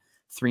at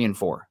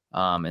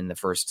 3-4 in the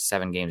first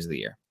 7 games of the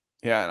year.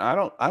 Yeah,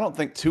 and I don't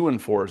think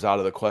 2-4 is out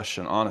of the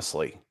question,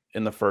 honestly,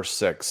 in the first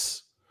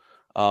 6.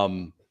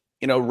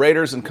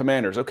 Raiders and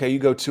Commanders. Okay, you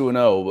go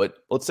 2-0, but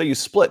let's say you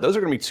split. Those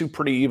are going to be 2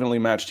 pretty evenly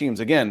matched teams.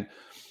 Again,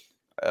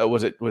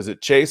 was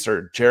it Chase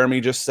or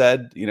Jeremy just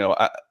said?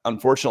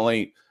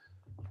 Unfortunately,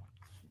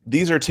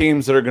 these are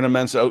teams that are going to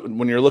mention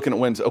when you're looking at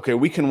wins. Okay,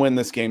 we can win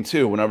this game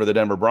too. Whenever the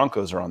Denver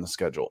Broncos are on the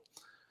schedule,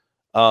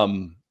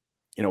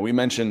 we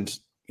mentioned.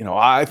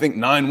 I think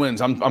 9 wins.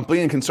 I'm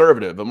being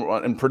conservative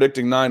and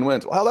predicting 9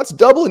 wins. Wow, that's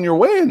doubling your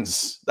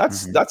wins.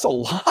 That's a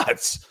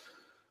lot.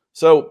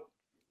 So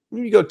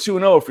you go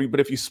 2-0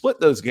 but if you split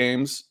those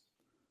games,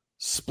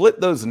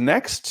 split those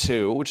next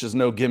 2, which is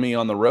no gimme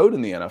on the road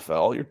in the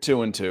NFL, you're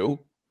 2-2.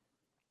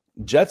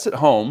 Jets at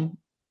home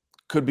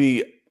could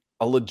be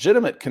a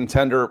legitimate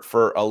contender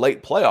for a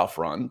late playoff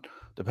run,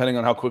 depending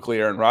on how quickly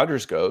Aaron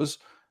Rodgers goes,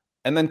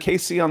 and then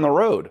KC on the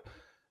road.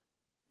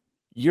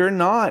 You're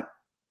not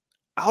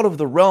out of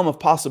the realm of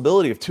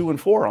possibility of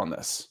 2-4 on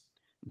this.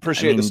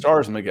 Appreciate the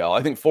stars, Miguel.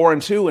 I think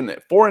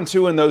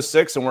 4-2 in those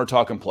 6, and we're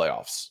talking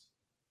playoffs.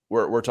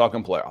 We're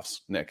talking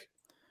playoffs, Nick.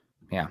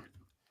 Yeah.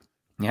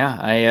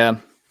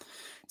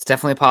 It's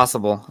definitely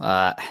possible.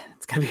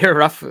 It's gonna be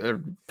a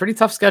pretty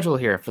tough schedule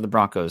here for the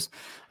Broncos.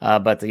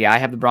 But I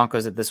have the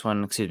Broncos at this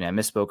one. Excuse me, I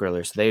misspoke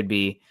earlier. So they'd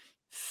be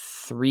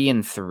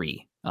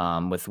 3-3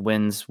 with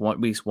wins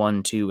weeks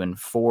 1, 2, and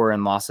 4,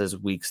 and losses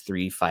weeks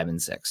 3, 5,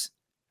 and 6.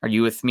 Are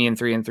you with me in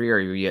 3-3, or are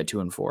you at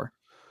 2-4?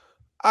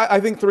 I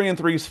think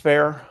 3-3 is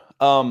fair.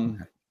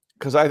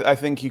 Because I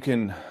think you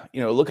can,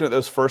 looking at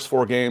those first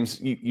 4 games,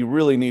 you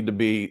really need to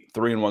be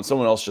 3-1.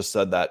 Someone else just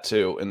said that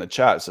too in the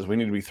chat. It says we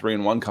need to be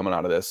 3-1 coming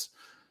out of this,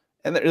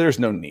 and there's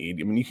no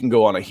need. I mean, you can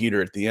go on a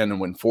heater at the end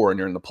and win 4, and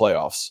you're in the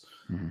playoffs.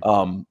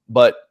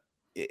 But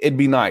it'd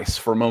be nice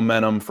for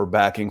momentum, for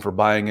backing, for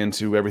buying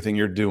into everything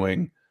you're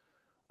doing.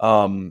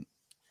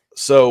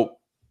 So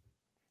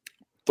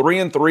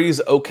 3-3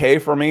 is okay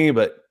for me,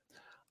 but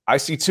I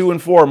see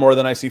 2-4 more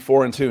than I see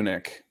 4-2,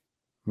 Nick.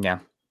 Yeah.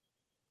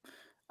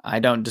 I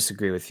don't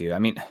disagree with you. I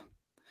mean,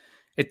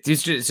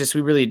 it's just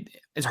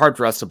it's hard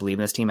for us to believe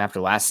in this team after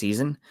last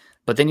season.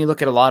 But then you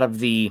look at a lot of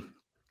the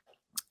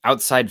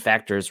outside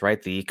factors,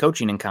 right? The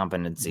coaching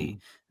incompetency,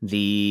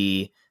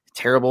 the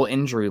terrible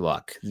injury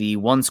luck, the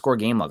one-score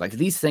game luck, like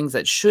these things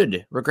that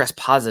should regress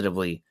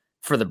positively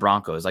for the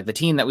Broncos. Like the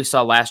team that we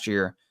saw last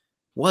year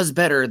was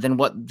better than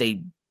what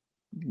they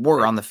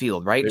were on the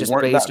field, right? They Just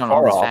weren't based that on far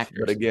all these off, factors.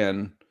 but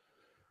again,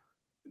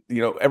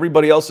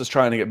 everybody else is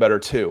trying to get better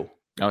too.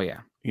 Oh yeah.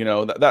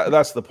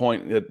 That's the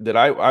point that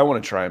I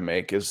want to try and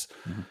make is,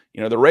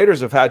 the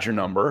Raiders have had your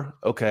number.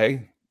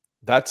 Okay.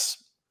 That's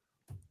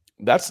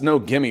no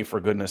gimme, for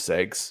goodness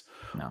sakes.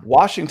 No.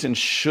 Washington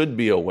should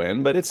be a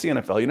win, but it's the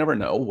NFL. You never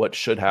know. What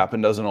should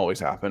happen doesn't always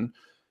happen.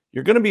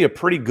 You're going to be a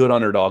pretty good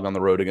underdog on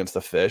the road against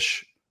the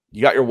Fish.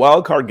 You got your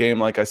wild card game,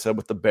 like I said,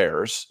 with the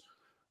Bears.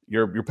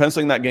 You're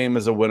penciling that game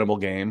as a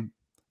winnable game.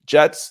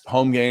 Jets,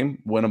 home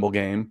game, winnable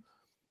game.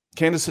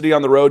 Kansas City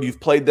on the road, you've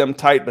played them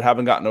tight but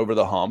haven't gotten over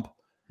the hump.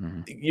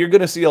 You're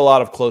going to see a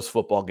lot of close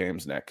football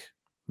games, Nick.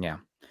 Yeah.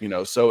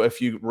 So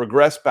if you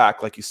regress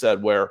back, like you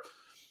said, where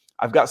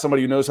I've got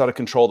somebody who knows how to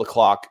control the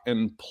clock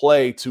and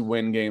play to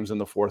win games in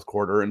the fourth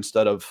quarter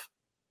instead of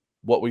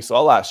what we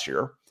saw last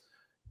year,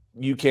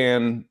 you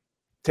can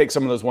take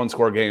some of those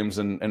one-score games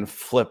and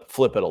flip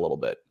it a little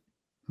bit.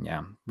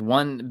 Yeah.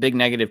 One big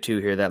negative too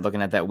here, that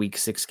looking at that week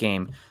 6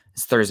 game,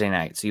 is Thursday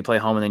night. So you play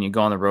home and then you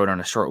go on the road on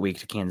a short week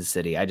to Kansas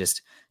City.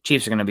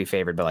 Chiefs are going to be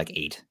favored by like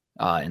 8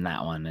 in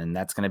that one. And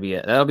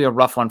that'll be a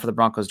rough one for the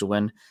Broncos to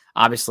win.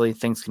 Obviously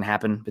things can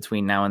happen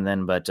between now and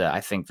then, but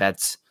I think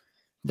that's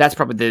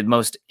probably the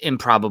most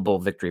improbable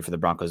victory for the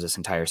Broncos this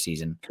entire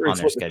season on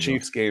their schedule. The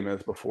Chiefs game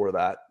is before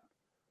that.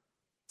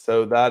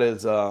 So that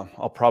is,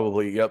 I'll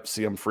probably,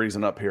 see, I'm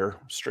freezing up here.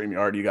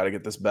 StreamYard, you got to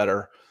get this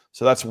better.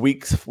 So that's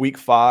week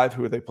 5.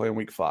 Who are they playing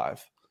week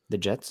 5? The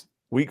Jets.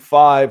 Week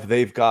 5,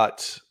 they've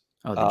got,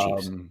 the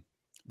Chiefs.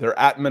 They're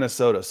at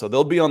Minnesota. So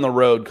they'll be on the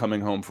road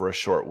coming home for a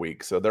short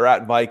week. So they're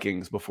at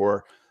Vikings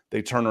before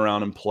they turn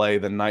around and play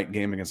the night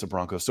game against the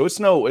Broncos. So it's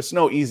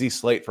no easy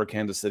slate for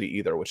Kansas City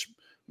either, which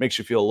makes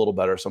you feel a little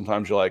better.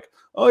 Sometimes you're like,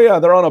 oh yeah,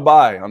 they're on a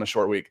bye on a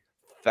short week.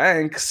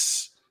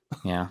 Thanks.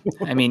 Yeah.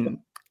 I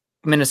mean,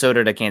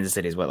 Minnesota to Kansas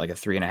City is like a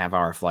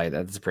 3.5-hour flight.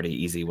 That's a pretty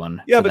easy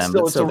one. Yeah, for but them.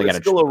 still, it's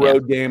still a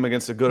road game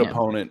against a good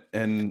opponent,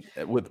 and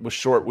with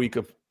short week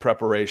of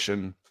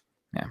preparation.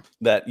 Yeah,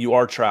 that you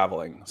are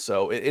traveling,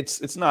 so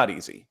it's not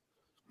easy.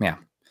 Yeah.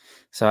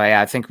 So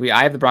I think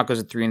I have the Broncos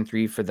at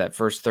 3-3 for that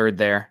first third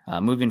there.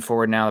 Moving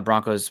forward now, the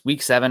Broncos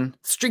week 7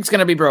 streak's going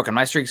to be broken.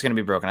 My streak's going to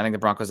be broken. I think the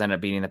Broncos end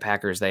up beating the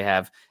Packers. They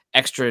have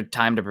extra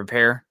time to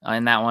prepare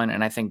in that one,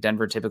 and I think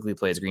Denver typically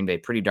plays Green Bay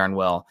pretty darn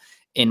well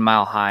in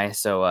Mile High.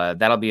 So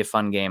that'll be a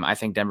fun game. I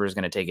think Denver is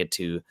going to take it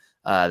to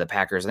the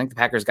Packers. I think the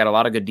Packers got a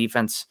lot of good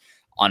defense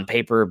on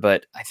paper,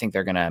 but I think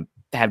they're going to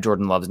have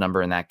Jordan Love's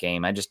number in that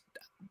game.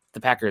 The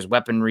Packers'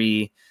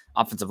 weaponry,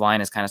 offensive line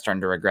is kind of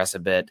starting to regress a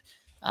bit.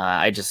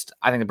 I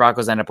think the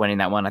Broncos end up winning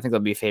that one. I think they'll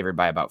be favored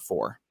by about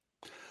 4.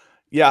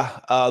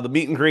 Yeah, the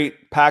meet and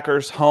greet,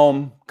 Packers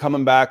home,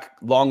 coming back,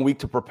 long week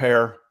to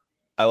prepare.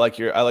 I like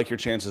your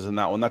chances in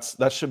that one.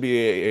 That should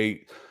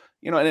be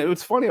and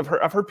it's funny.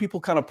 I've heard people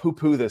kind of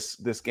poo-poo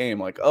this game,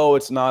 like, oh,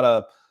 it's not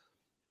a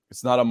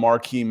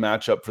marquee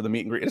matchup for the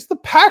meet and greet. It's the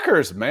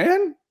Packers,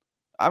 man.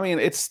 I mean,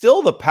 it's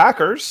still the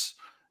Packers.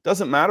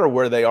 Doesn't matter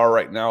where they are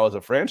right now as a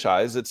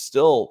franchise. It's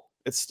still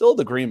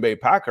the Green Bay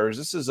Packers.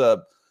 This is a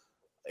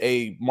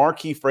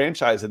marquee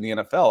franchise in the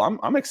NFL.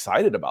 I'm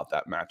excited about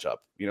that matchup.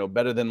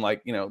 Better than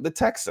the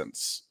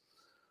Texans.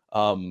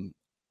 I'm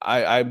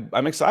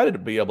excited to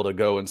be able to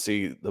go and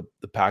see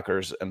the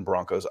Packers and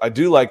Broncos. I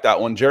do like that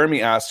one.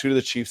 Jeremy asked, who do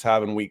the Chiefs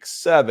have in week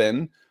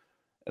 7?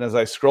 And as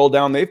I scroll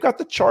down, they've got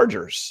the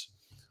Chargers.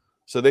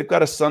 So they've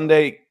got a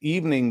Sunday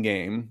evening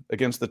game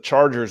against the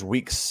Chargers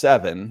week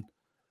 7.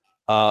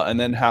 And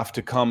then have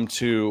to come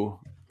to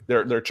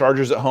their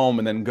Chargers at home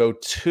and then go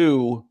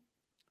to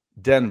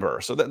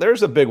Denver. So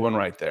there's a big one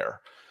right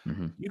there.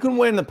 Mm-hmm. You can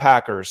win the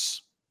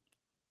Packers.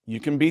 You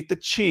can beat the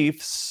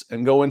Chiefs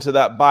and go into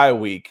that bye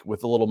week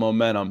with a little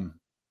momentum.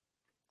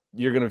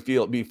 You're going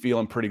to be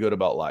feeling pretty good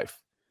about life.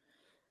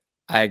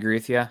 I agree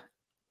with you.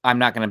 I'm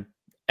not going to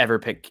ever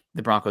pick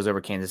the Broncos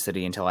over Kansas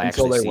City until I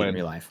actually see it in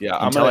real life. Yeah,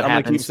 I'm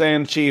going to keep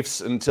saying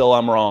Chiefs until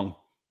I'm wrong.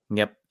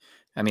 Yep.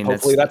 I mean,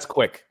 hopefully that's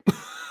quick.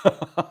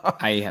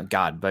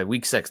 By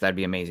week 6, that'd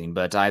be amazing.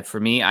 But for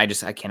me, I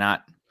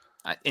cannot.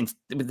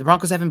 The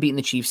Broncos haven't beaten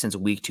the Chiefs since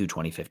week 2,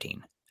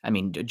 2015. I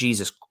mean,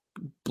 Jesus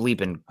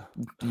bleeping,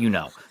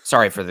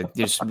 Sorry for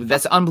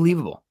that's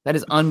unbelievable. That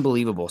is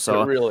unbelievable.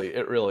 So it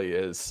really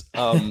is.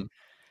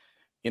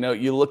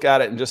 You look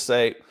at it and just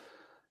say,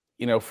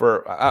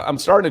 I'm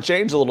starting to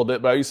change a little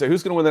bit, but you say,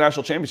 who's going to win the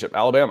national championship?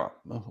 Alabama.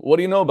 What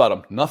do you know about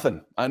them?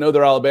 Nothing. I know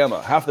they're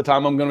Alabama. Half the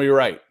time I'm going to be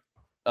right.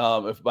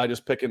 If by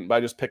just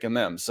picking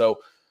them. So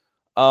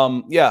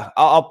Yeah,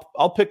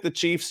 I'll pick the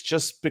Chiefs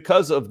just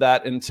because of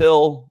that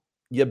until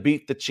you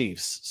beat the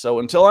Chiefs. So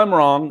until I'm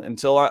wrong,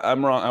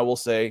 I will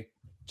say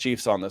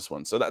Chiefs on this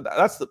one. So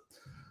that's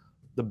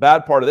the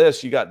bad part of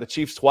this. You got the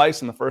Chiefs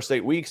twice in the first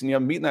 8 weeks, and you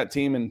haven't beaten that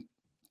team in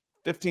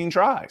 15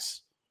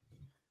 tries.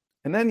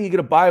 And then you get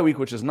a bye week,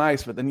 which is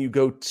nice, but then you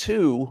go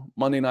to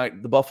Monday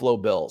night, the Buffalo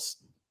Bills.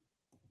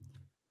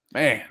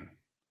 Man.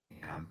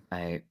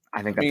 I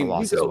think that's a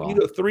loss as well. You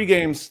go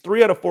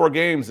 3 out of 4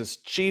 games is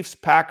Chiefs,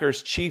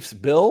 Packers, Chiefs,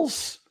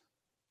 Bills.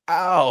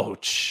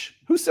 Ouch.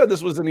 Who said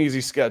this was an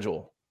easy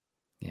schedule?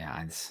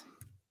 Yeah, it's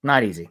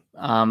not easy.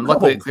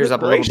 Luckily, it clears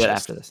up a little bit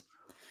after this.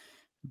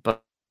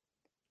 But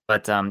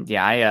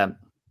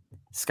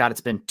Scott,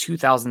 it's been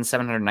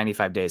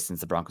 2,795 days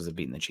since the Broncos have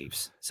beaten the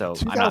Chiefs. So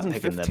I'm not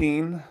picking them.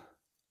 2015,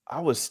 I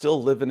was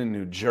still living in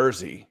New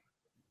Jersey.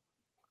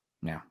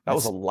 Yeah. That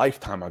was a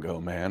lifetime ago,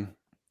 man.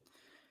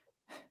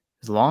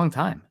 It was a long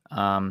time.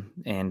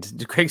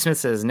 And Craig Smith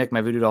says, Nick,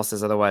 my voodoo doll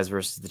says otherwise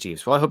versus the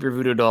Chiefs. Well, I hope your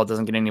voodoo doll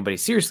doesn't get anybody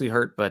seriously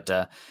hurt, but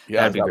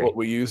that'd be great. What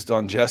we used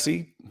on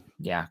Jesse?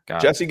 Yeah.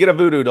 Jesse, get a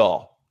voodoo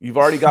doll. You've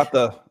already got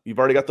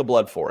the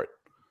blood for it.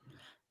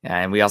 Yeah,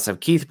 and we also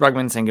have Keith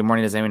Brugman saying, good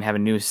morning. Does anyone have a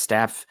new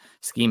staff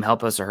scheme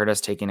help us or hurt us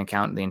taking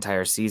account the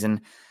entire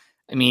season?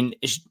 I mean,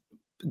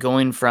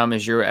 going from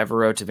Ejiro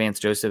Evero to Vance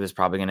Joseph is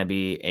probably going to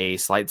be a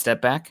slight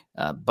step back,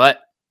 but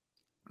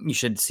you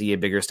should see a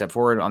bigger step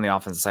forward on the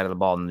offensive side of the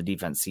ball, and the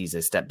defense sees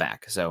a step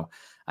back. So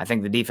I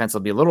think the defense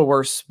will be a little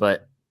worse,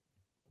 but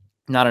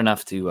not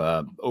enough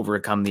to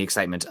overcome the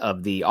excitement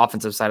of the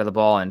offensive side of the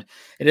ball. And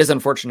it is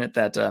unfortunate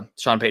that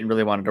Sean Payton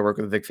really wanted to work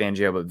with Vic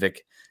Fangio, but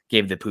Vic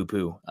gave the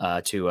poo-poo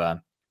to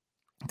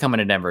coming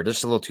to Denver.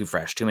 Just a little too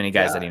fresh, too many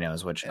guys that he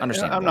knows, which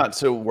understandable. I'm not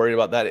so worried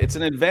about that. It's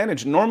an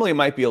advantage. Normally it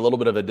might be a little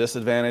bit of a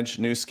disadvantage,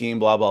 new scheme,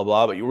 blah, blah,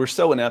 blah, but you were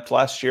so inept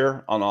last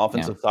year on the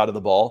offensive side of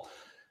the ball.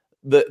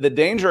 The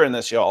danger in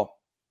this, y'all,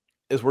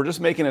 is we're just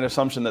making an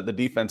assumption that the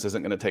defense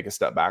isn't going to take a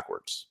step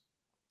backwards.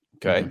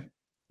 Okay. Mm-hmm.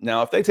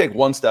 Now, if they take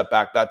one step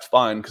back, that's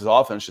fine because the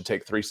offense should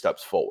take 3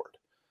 steps forward.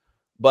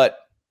 But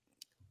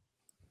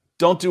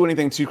don't do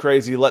anything too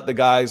crazy. Let the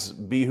guys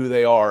be who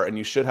they are, and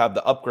you should have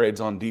the upgrades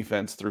on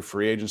defense through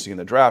free agency and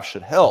the draft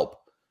should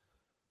help.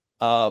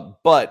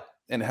 But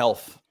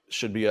health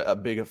should be a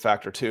big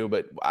factor too.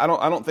 But I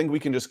don't think we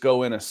can just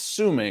go in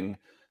assuming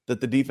that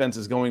the defense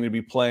is going to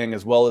be playing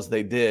as well as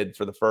they did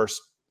for the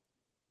first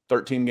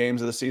 13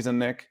 games of the season,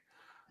 Nick.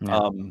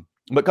 Yeah.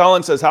 But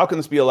Colin says, how can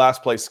this be a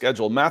last place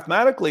schedule?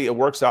 Mathematically, it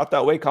works out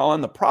that way,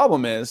 Colin. The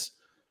problem is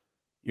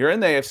you're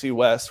in the AFC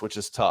West, which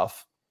is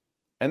tough.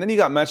 And then you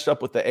got matched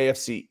up with the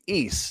AFC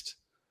East,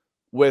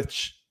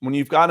 which when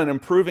you've got an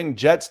improving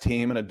Jets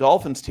team and a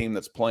Dolphins team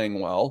that's playing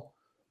well,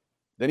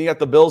 then you got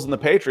the Bills and the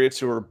Patriots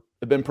who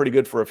have been pretty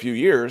good for a few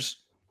years.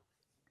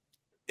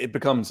 It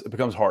becomes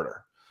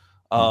harder.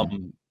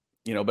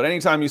 But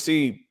anytime you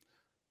see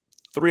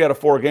 3 out of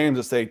 4 games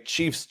that say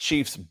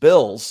Chiefs,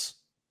 Bills,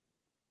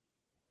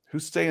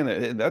 who's staying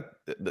there?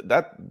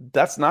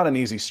 That's not an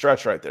easy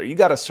stretch right there. You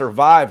got to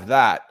survive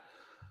that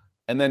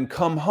and then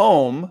come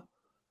home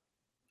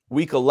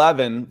week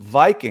 11,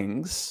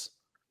 Vikings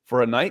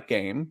for a night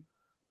game.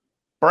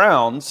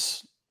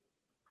 Browns,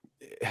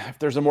 if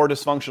there's a more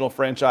dysfunctional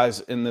franchise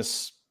in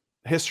this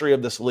history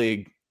of this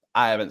league,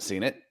 I haven't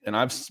seen it, and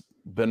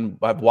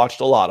I've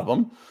watched a lot of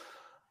them.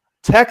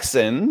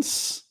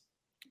 Texans,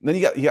 then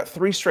you got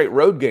 3 straight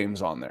road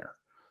games on there.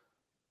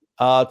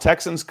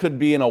 Texans could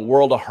be in a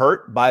world of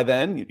hurt by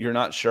then. You're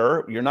not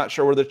sure. You're not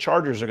sure where the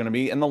Chargers are going to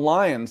be, and the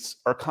Lions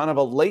are kind of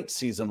a late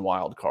season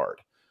wild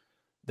card.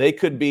 They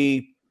could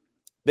be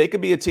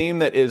a team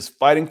that is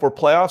fighting for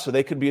playoffs, or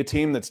they could be a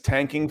team that's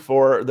tanking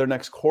for their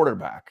next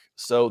quarterback.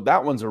 So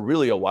that one's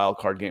really a wild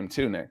card game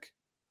too, Nick.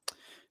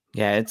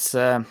 Yeah, this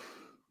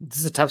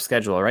is a tough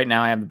schedule. Right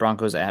now I have the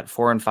Broncos at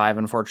 4-5,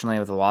 unfortunately,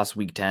 with a loss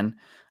week 10.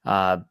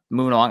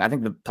 Moving along, I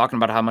think talking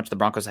about how much the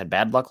Broncos had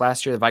bad luck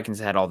last year, the Vikings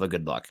had all the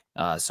good luck.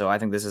 So I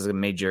think this is a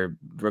major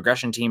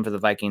regression team for the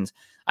Vikings.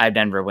 I have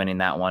Denver winning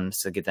that one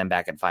to get them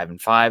back at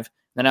 5-5.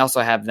 Then I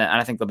also have them, and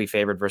I think they'll be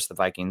favored versus the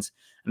Vikings.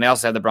 And they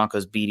also have the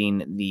Broncos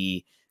beating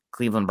the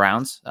Cleveland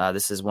Browns.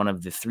 This is one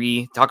of the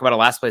 3. Talk about a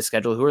last place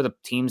schedule. Who are the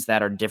teams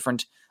that are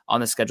different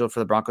on the schedule for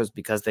the Broncos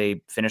because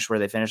they finished where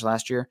they finished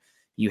last year?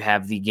 You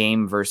have the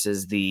game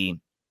versus the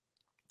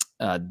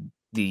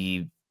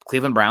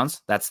Cleveland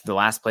Browns. That's the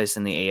last place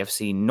in the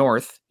AFC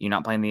North. You're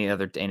not playing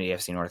any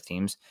AFC North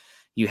teams.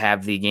 You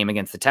have the game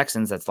against the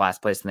Texans. That's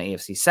last place in the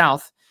AFC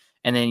South.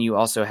 And then you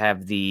also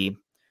have there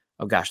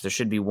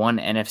should be one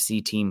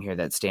NFC team here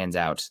that stands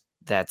out.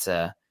 That's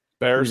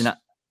Bears.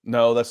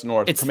 No, that's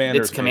North. It's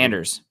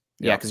Commanders.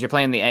 Yeah, because you're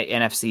playing the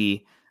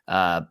NFC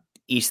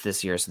East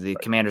this year, so the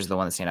Commanders are the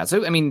one that stand out.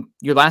 So, I mean,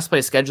 your last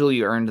place schedule,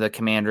 you earned the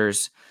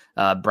Commanders,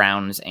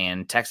 Browns,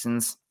 and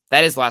Texans.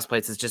 That is last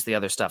place. It's just the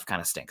other stuff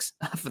kind of stinks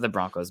for the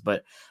Broncos.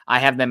 But I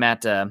have them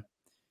at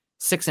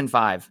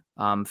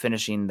 6-5,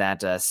 finishing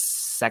that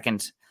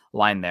second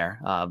line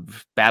there.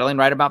 Battling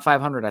right about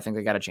 500. I think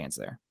they got a chance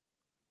there.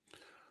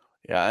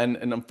 Yeah, and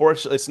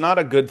unfortunately, it's not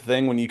a good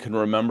thing when you can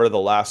remember the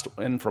last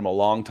win from a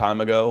long time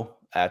ago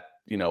at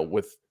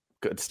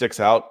it sticks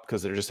out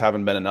because there just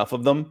haven't been enough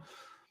of them.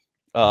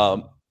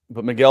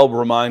 But Miguel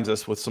reminds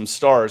us with some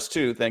stars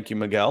too. Thank you,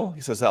 Miguel.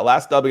 He says that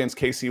last dub against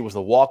KC was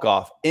the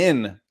walk-off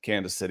in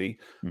Kansas City.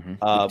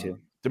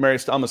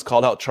 Demaryius Thomas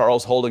called out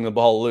Charles holding the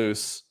ball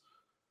loose,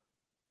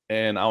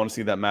 and I want to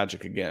see that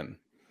magic again.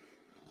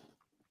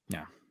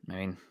 Yeah, I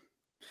mean,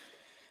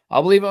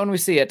 I'll believe it when we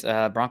see it.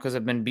 Broncos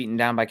have been beaten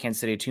down by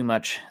Kansas City too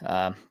much,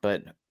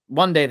 but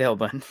one day they'll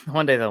win.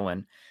 One day they'll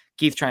win.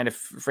 Keith trying to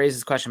phrase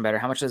his question better.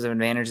 How much of an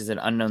advantage is an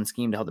unknown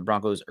scheme to help the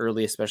Broncos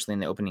early, especially in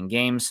the opening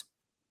games?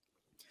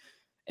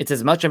 It's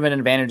as much of an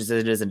advantage as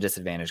it is a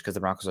disadvantage because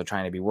the Broncos are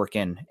trying to be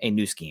working a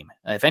new scheme.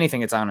 If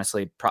anything, it's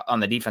honestly on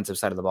the defensive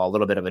side of the ball, a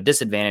little bit of a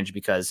disadvantage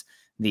because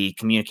the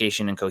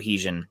communication and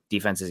cohesion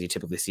defenses you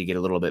typically see get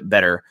a little bit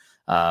better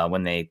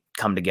when they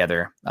come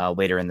together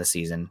later in the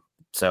season.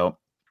 So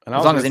and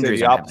as long as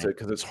injuries, the opposite,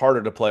 because it's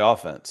harder to play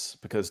offense.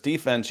 Because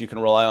defense, you can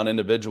rely on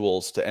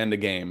individuals to end a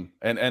game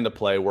and end a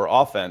play. Where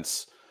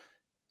offense,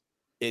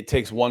 it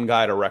takes one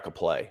guy to wreck a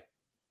play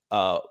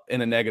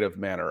in a negative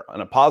manner.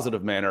 In a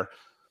positive manner,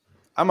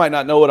 I might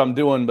not know what I'm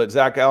doing, but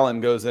Zach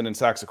Allen goes in and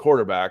sacks a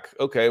quarterback.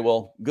 Okay,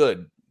 well,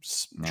 good.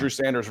 Yeah. Drew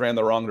Sanders ran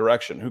the wrong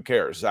direction. Who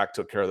cares? Zach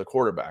took care of the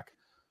quarterback.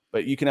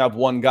 But you can have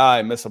one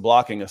guy miss a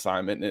blocking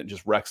assignment and it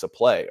just wrecks a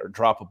play or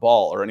drop a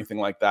ball or anything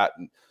like that.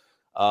 And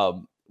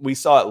we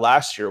saw it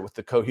last year with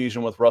the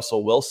cohesion with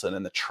Russell Wilson,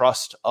 and the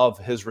trust of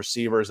his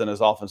receivers and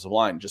his offensive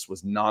line just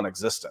was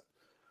non-existent.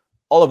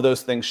 All of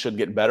those things should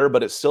get better,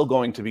 but it's still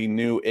going to be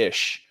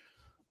new-ish.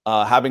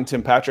 Having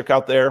Tim Patrick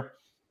out there,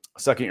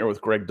 second year with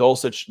Greg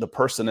Dulcich, the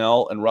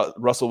personnel, and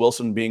Russell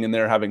Wilson being in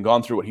there, having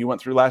gone through what he went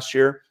through last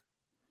year,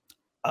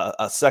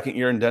 a second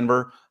year in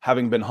Denver,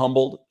 having been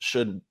humbled,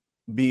 should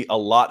be a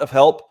lot of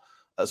help,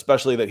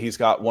 especially that he's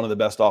got one of the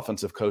best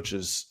offensive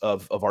coaches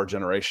of our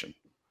generation.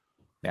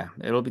 Yeah,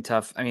 it'll be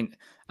tough. I mean,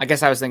 I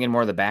guess I was thinking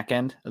more of the back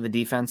end of the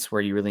defense,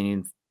 where you really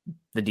need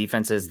the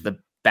defenses. The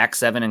back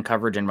seven and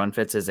coverage and run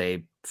fits is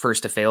a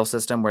first to fail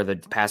system, where the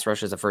pass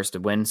rush is a first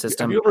to win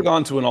system. Have you ever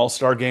gone to an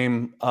all-star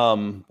game,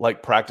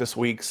 like practice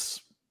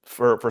weeks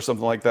for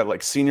something like that,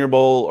 like Senior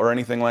Bowl or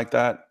anything like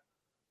that?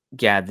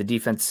 Yeah, the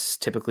defense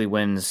typically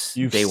wins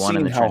You've day one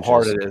in the seen how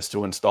hard it is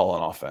to install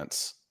an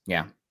offense.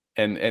 Yeah.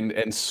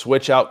 And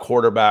switch out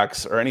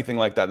quarterbacks or anything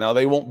like that. Now,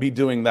 they won't be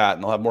doing that,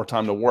 and they'll have more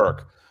time to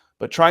work.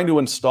 But trying to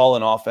install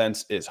an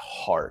offense is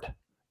hard.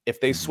 If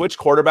they switch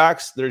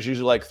quarterbacks, there's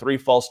usually like 3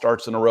 false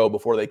starts in a row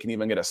before they can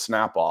even get a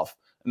snap off,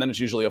 and then it's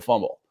usually a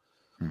fumble.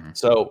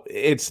 So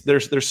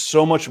there's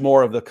so much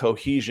more of the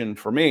cohesion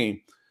for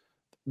me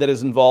that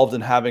is involved in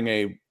having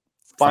a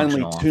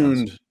finely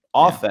tuned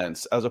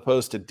offense as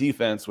opposed to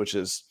defense, which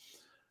is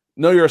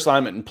know your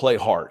assignment and play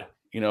hard.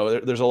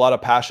 There's a lot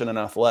of passion and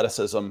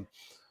athleticism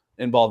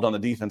involved on the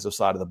defensive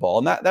side of the ball.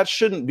 And that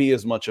shouldn't be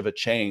as much of a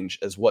change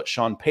as what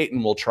Sean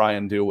Payton will try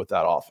and do with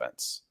that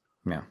offense.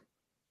 Yeah.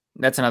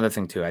 That's another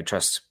thing too. I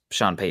trust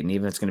Sean Payton,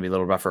 even if it's going to be a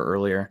little rougher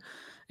earlier.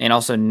 And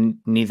also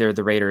neither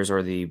the Raiders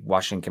or the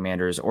Washington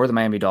Commanders or the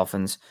Miami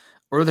Dolphins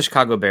or the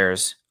Chicago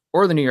Bears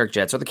or the New York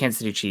Jets or the Kansas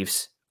City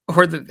Chiefs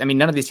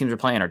none of these teams are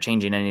playing are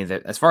changing any of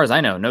that. As far as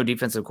I know, no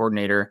defensive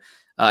coordinator.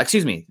 You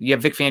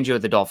have Vic Fangio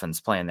at the Dolphins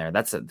playing there.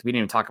 We didn't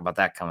even talk about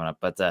that coming up,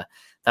 but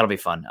that'll be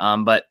fun.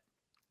 But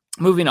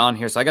moving on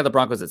here. So I got the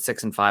Broncos at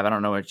 6-5. I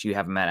don't know what you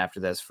have them at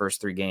after those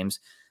first 3 games.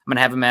 I'm going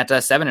to have them at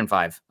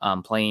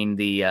 7-5, playing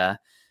the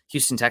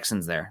Houston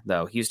Texans there,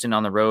 though. Houston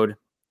on the road.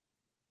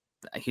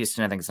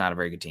 Houston, I think it's not a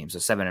very good team. So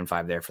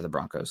 7-5 there for the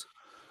Broncos.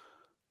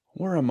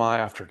 Where am I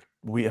after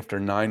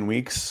 9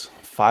 weeks?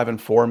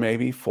 5-4,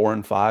 maybe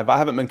 4-5. I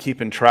haven't been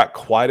keeping track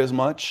quite as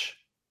much,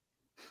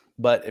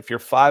 but if you're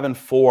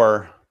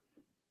 5-4,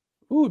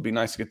 it'd be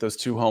nice to get those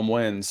 2 home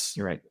wins.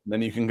 You're right.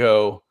 Then you can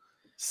go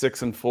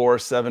 6-4,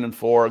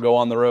 7-4, go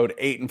on the road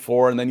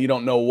 8-4, and then you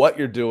don't know what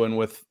you're doing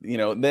with,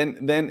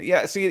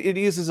 see, it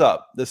eases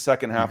up the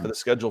second half of the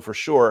schedule for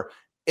sure.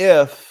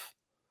 If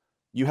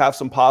you have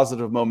some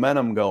positive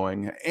momentum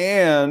going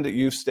and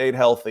you've stayed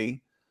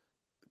healthy,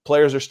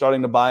 players are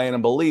starting to buy in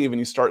and believe, and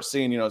you start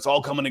seeing, it's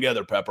all coming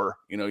together, Pepper.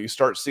 You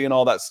start seeing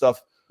all that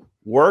stuff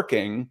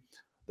working.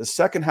 The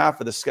second half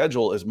of the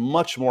schedule is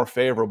much more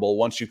favorable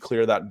once you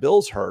clear that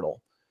Bills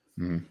hurdle,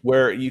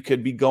 where you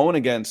could be going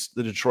against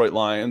the Detroit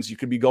Lions. You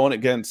could be going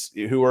against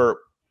who are,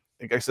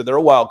 like I said, they're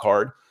a wild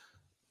card.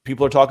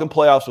 People are talking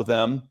playoffs with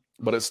them,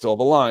 but it's still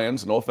the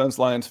Lions. No offense,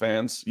 Lions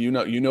fans. You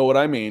know what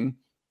I mean.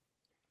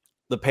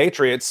 The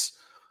Patriots,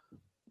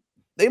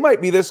 they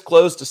might be this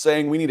close to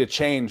saying we need a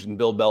change in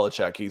Bill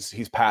Belichick.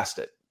 He's past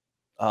it.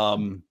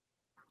 And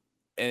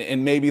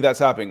maybe that's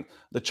happening.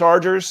 The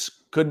Chargers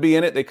could be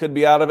in it. They could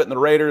be out of it. And the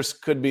Raiders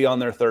could be on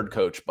their 3rd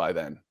coach by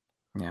then.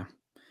 Yeah.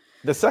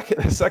 The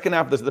second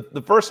half,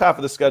 the first half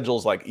of the schedule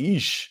is like,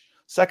 eesh.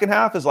 Second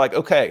half is like,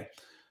 okay,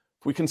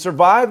 if we can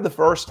survive the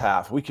first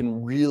half, we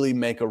can really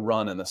make a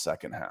run in the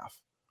second half.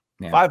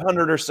 Yeah.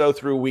 500 or so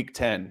through week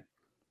 10,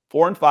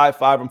 4-5,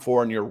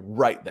 5-4, and you're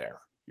right there.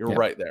 You're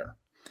right there.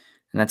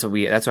 And that's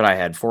what I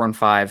had,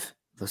 4-5.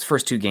 Those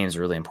first 2 games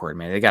are really important,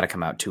 man. They got to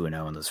come out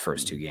 2-0 in those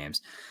first 2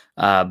 games.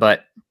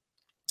 But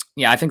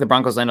Yeah, I think the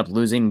Broncos end up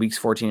losing weeks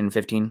 14 and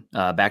 15,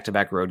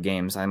 back-to-back road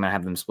games. I'm going to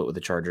have them split with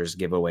the Chargers,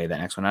 give away that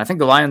next one. And I think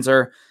the Lions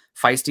are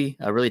feisty,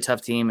 a really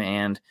tough team,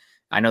 and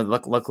I know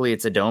luckily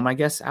it's a dome, I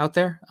guess, out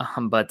there,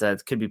 but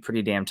it could be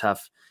pretty damn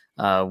tough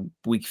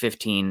week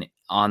 15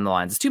 on the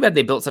Lions. It's too bad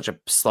they built such a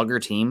slugger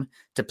team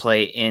to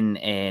play in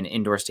an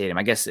indoor stadium.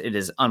 I guess it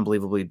is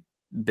unbelievably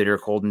bitter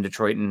cold in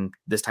Detroit in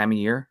this time of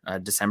year,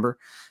 December,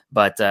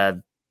 but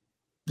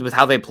with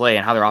how they play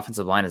and how their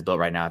offensive line is built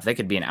right now, if they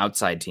could be an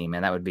outside team,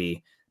 man, that would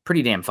be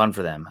pretty damn fun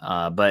for them.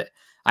 But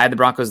I had the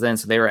Broncos then,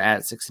 so they were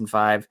at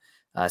 6-5,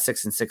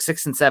 6-6,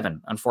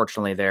 6-7.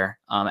 Unfortunately, there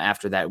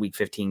after that Week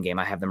 15 game,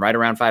 I have them right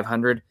around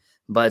 500.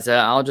 But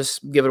I'll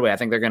just give it away. I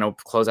think they're going to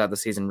close out the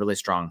season really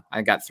strong.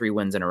 I got 3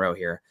 wins in a row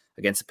here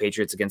against the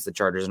Patriots, against the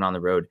Chargers, and on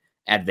the road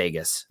at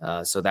Vegas.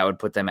 So that would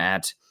put them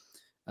at.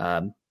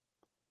 Let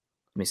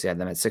me see. I had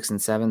them at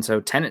 6-7.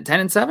 So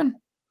 10-7.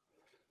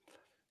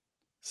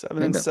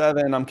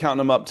 7-7. I'm counting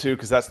them up too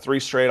because that's 3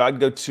 straight. I'd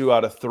go 2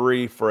 out of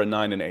 3 for a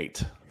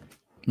 9-8.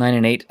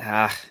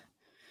 9-8.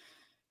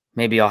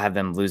 Maybe I'll have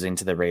them losing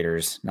to the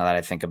Raiders. Now that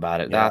I think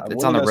about it, Yeah,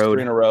 it's on the road.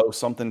 3 in a row.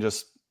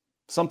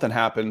 Something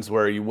happens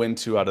where you win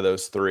 2 out of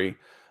those 3,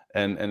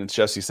 and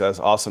Jesse says,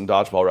 awesome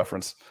dodgeball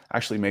reference.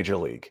 Actually, Major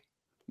League,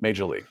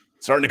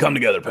 starting to come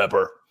together.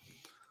 Pepper.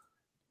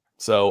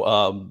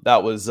 So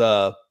that was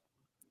I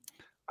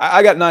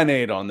got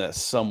 9-8 on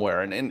this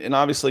somewhere, and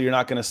obviously you're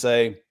not going to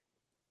say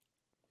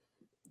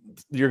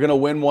you're going to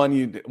win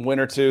win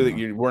or 2 that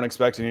you weren't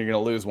expecting. You're going to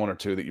lose 1 or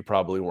 2 that you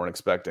probably weren't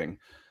expecting.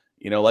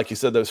 Like you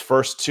said, those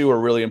first 2 are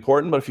really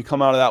important. But if you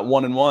come out of that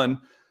 1-1,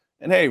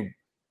 and hey,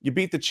 you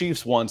beat the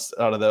Chiefs once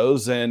out of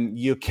those, and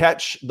you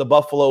catch the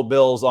Buffalo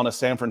Bills on a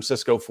San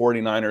Francisco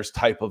 49ers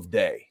type of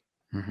day,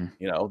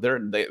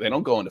 they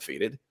don't go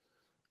undefeated.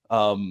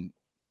 And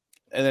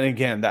then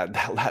again,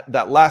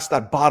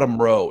 that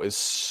bottom row is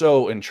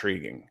so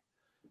intriguing.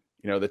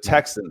 The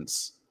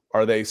Texans.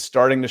 Are they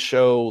starting to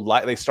show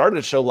life? They started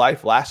to show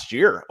life last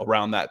year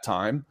around that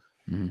time.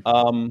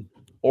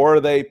 Or are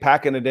they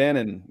packing it in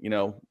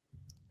and,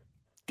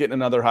 getting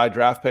another high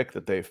draft pick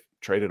that they've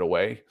traded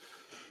away?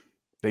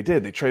 They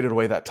did. They traded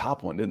away that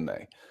top one, didn't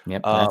they?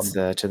 Yep, that's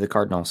to the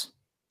Cardinals.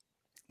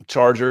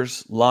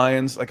 Chargers,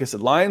 Lions. Like I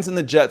said, Lions and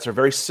the Jets are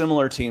very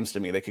similar teams to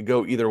me. They could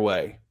go either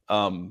way.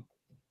 And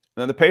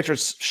then the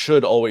Patriots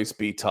should always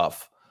be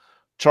tough.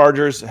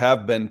 Chargers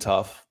have been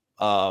tough.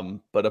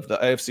 But of the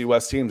AFC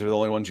West teams, they're the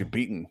only ones you've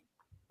beaten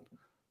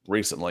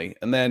recently.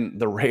 And then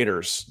the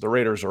Raiders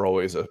are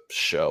always a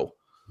show.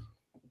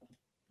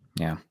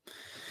 Yeah.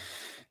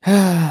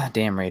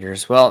 Damn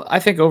Raiders. Well, I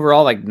think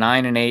overall, like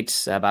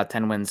 9-8, about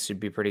 10 wins should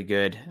be pretty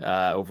good.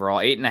 Overall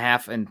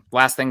 8.5. And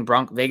last thing,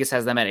 Vegas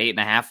has them at 8.5.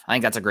 I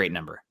think that's a great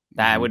number.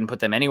 I wouldn't put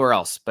them anywhere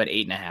else, but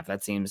 8.5.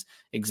 That seems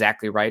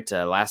exactly right.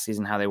 Last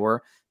season, how they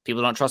were.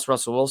 People don't trust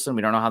Russell Wilson.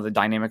 We don't know how the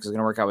dynamic is going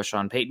to work out with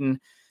Sean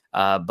Payton.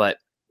 But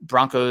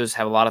Broncos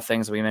have a lot of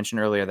things that we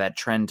mentioned earlier that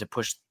trend to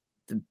push.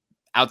 The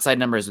outside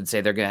numbers would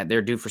say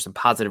they're due for some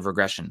positive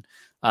regression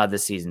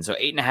this season. So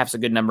 8.5 is a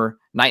good number.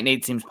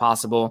 9-8 seems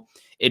possible.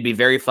 It'd be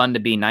very fun to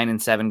be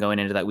 9-7 going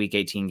into that Week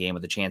 18 game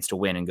with a chance to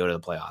win and go to the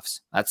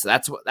playoffs.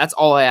 That's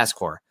all I ask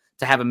for,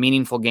 to have a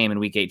meaningful game in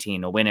Week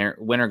 18, a win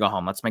or go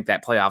home. Let's make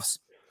that playoffs.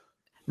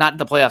 Not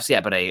the playoffs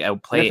yet, but a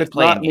play. If it's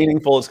not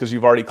meaningful, it's because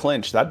you've already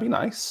clinched. That'd be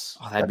nice.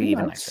 Oh, that'd be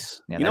even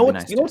nicer. Yeah, you know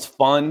what's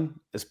fun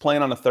is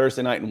playing on a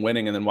Thursday night and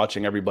winning, and then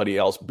watching everybody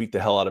else beat the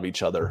hell out of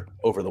each other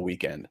over the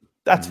weekend.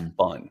 That's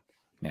fun.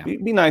 Yeah.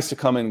 Be nice to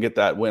come in and get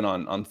that win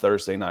on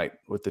Thursday night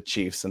with the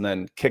Chiefs, and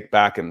then kick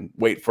back and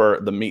wait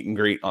for the meet and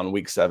greet on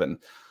Week 7.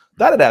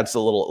 That adds a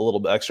little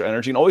bit extra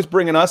energy, and always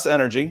bringing us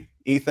energy.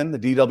 Ethan, the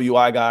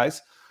DWI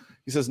guys.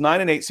 He says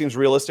 9-8 seems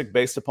realistic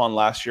based upon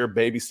last year,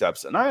 baby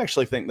steps. And I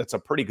actually think that's a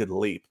pretty good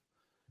leap.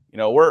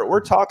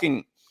 We're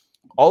talking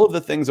all of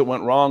the things that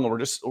went wrong,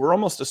 and we're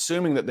almost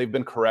assuming that they've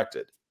been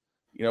corrected.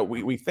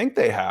 We think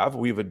they have.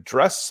 We've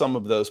addressed some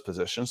of those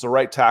positions. The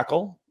right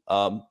tackle,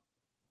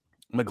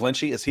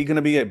 McGlinchey, is he going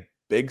to be a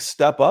big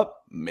step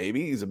up?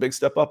 Maybe he's a big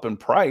step up in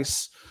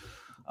price.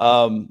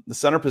 The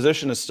center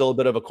position is still a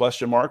bit of a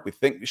question mark. We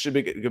think we should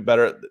be get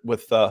better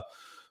with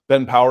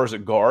Ben Powers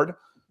at guard.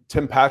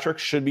 Tim Patrick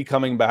should be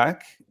coming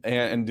back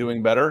and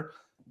doing better.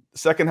 The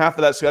second half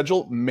of that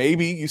schedule,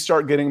 maybe you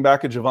start getting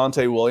back a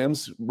Javonte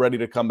Williams ready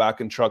to come back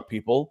and truck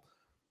people.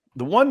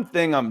 The one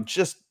thing I'm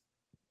just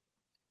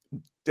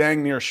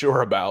dang near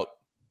sure about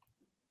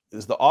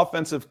is the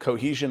offensive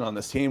cohesion on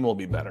this team will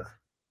be better.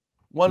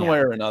 One way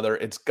or another,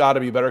 it's got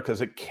to be better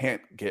because it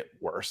can't get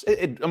worse.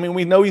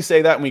 We know we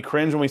say that and we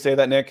cringe when we say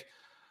that, Nick.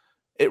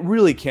 It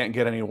really can't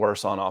get any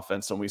worse on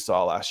offense than we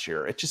saw last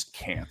year. It just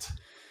can't.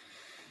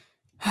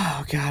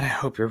 Oh, God, I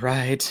hope you're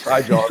right.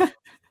 Hi, George.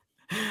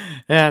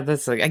 Yeah,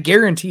 that's I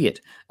guarantee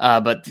it.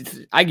 But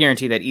I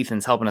guarantee that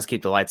Ethan's helping us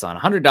keep the lights on.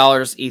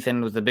 $100,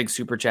 Ethan, with the big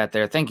super chat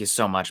there. Thank you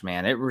so much,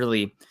 man. It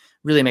really,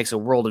 really makes a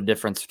world of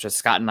difference to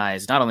Scott and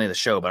I's, not only the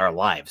show, but our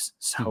lives.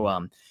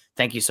 So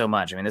thank you so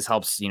much. This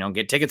helps,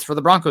 get tickets for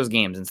the Broncos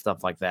games and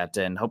stuff like that.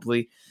 And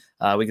hopefully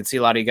we can see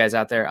a lot of you guys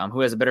out there.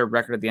 Who has a better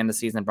record at the end of the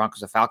season than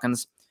Broncos or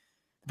Falcons?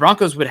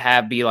 Broncos would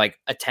be like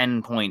a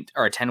 10-point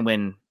or a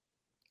 10-win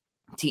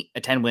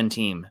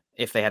team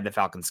if they had the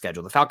Falcons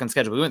schedule. The Falcons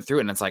schedule, we went through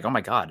it, and it's like, oh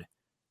my God,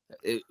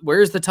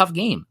 where's the tough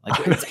game?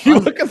 Like, you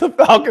look at the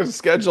Falcons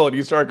schedule and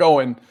you start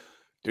going,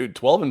 dude,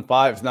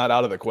 12-5 is not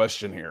out of the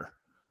question here.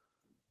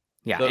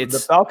 Yeah, the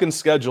Falcons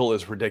schedule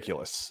is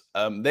ridiculous.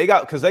 They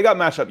got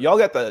matched up. Y'all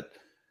got the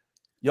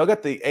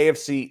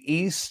AFC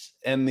East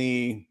and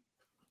the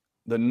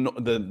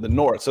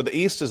North. So the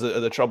East is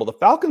the trouble. The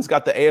Falcons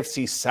got the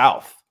AFC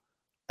South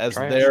as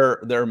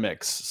their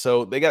mix.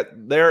 So they got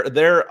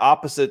their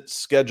opposite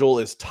schedule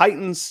is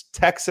Titans,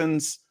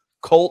 Texans,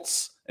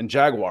 Colts, and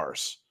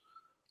Jaguars.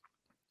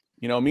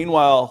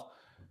 Meanwhile,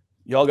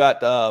 y'all got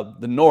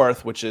the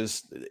North, which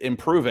is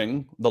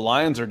improving. The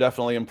Lions are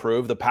definitely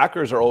improved. The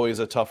Packers are always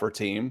a tougher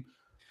team.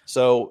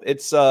 So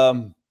it's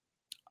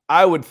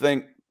I would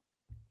think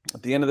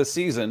at the end of the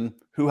season,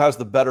 who has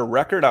the better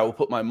record? I will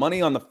put my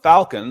money on the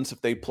Falcons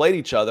if they played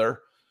each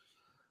other.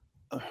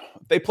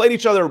 They played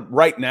each other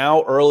right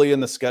now early in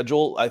the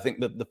schedule. I think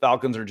that the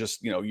Falcons are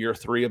just, year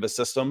 3 of a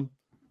system.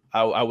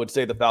 I would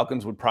say the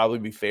Falcons would probably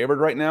be favored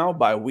right now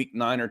by week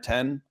 9 or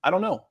 10. I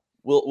don't know.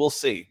 We'll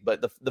see.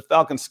 But the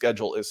Falcons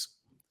schedule is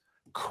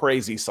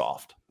crazy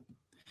soft.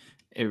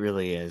 It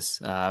really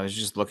is. I was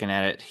just looking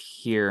at it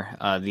here.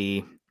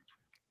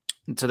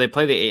 So they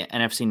play the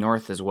NFC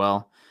North as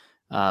well.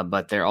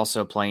 But they're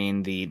also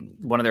playing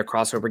one of their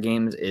crossover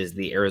games is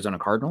the Arizona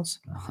Cardinals.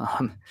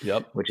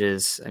 Yep. Which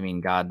is,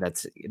 God,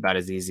 that's about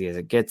as easy as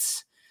it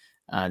gets.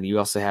 You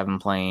also have them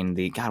playing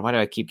why do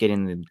I keep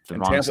getting the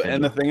wrong Tampa, schedule?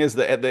 and the thing is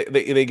that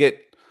they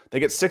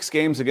get 6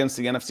 games against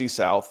the NFC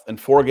South and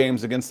 4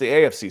 games against the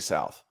AFC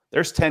South.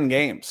 There's 10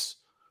 games.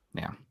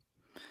 Yeah.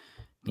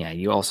 Yeah.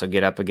 You also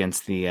get up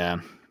against the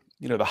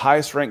the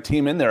highest ranked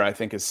team in there, I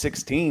think, is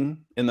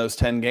 16 in those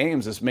 10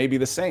 games is maybe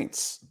the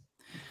Saints.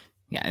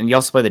 Yeah, and you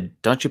also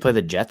don't you play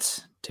the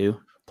Jets too?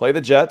 Play the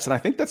Jets, and I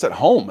think that's at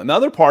home.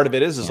 Another part of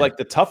it is like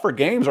the tougher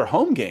games are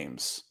home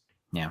games.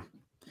 Yeah.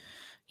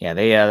 Yeah,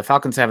 the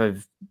Falcons have a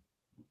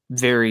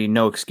very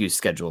no excuse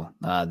schedule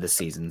this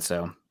season,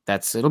 so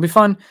it'll be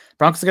fun.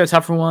 Broncos got a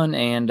tougher one,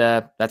 and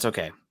that's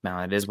okay.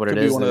 Now it is what it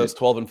is. Could be one of those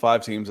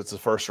 12-5 teams that's the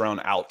first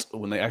round out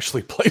when they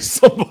actually play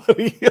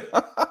somebody.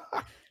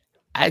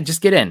 I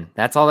just get in.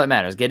 That's all that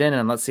matters. Get in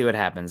and let's see what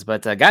happens.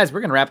 But guys, we're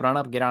going to wrap it on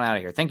up and get on out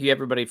of here. Thank you,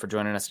 everybody, for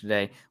joining us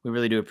today. We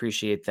really do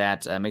appreciate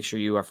that. Make sure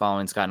you are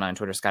following Scott and I on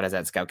Twitter. Scott is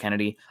at Scout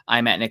Kennedy.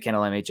 I'm at Nick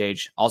Kendall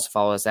MHH. Also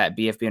follow us at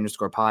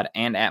BFB_pod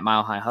and at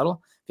Mile High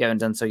Huddle. If you haven't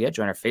done so yet,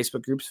 join our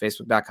Facebook groups,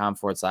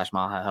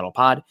 facebook.com/Mile High Huddle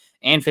Pod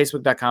and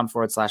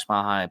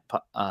facebook.com/Mile High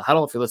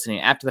Huddle. If you're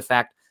listening after the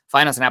fact,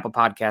 find us on Apple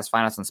Podcasts,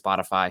 find us on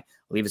Spotify,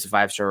 leave us a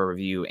 5-star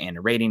review and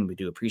a rating. We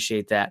do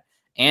appreciate that.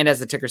 And as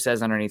the ticker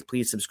says underneath,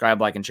 please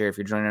subscribe, like, and share if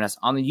you're joining us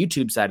on the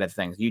YouTube side of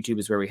things. YouTube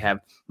is where we have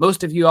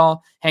most of you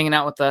all hanging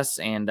out with us,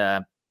 and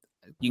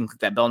you can click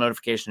that bell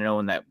notification to know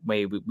when that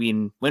way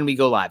when we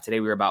go live. Today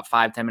we were about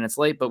 5-10 minutes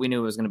late, but we knew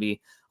it was going to be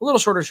a little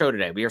shorter show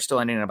today. We are still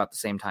ending at about the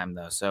same time,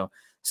 though. So,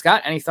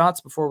 Scott, any thoughts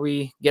before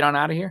we get on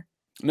out of here?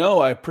 No,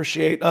 I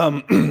appreciate our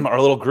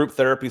little group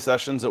therapy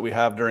sessions that we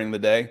have during the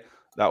day.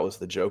 That was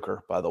the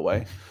Joker, by the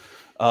way.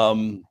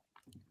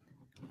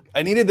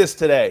 I needed this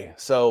today.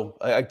 So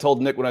I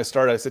told Nick when I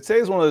started, I said, today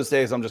is one of those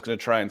days I'm just going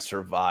to try and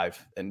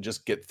survive and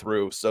just get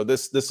through. So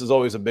this is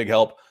always a big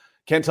help.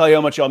 Can't tell you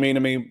how much y'all mean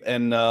to me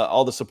and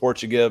all the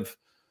support you give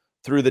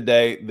through the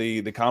day,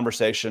 the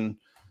conversation.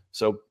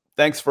 So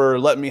thanks for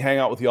letting me hang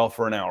out with y'all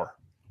for an hour.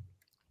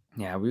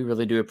 Yeah, we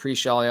really do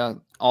appreciate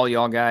all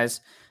y'all guys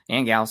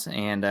and gals.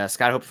 And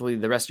Scott, hopefully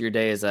the rest of your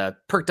day is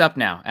perked up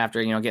now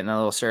after getting a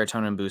little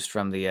serotonin boost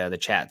from the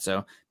chat.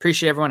 So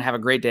appreciate everyone. Have a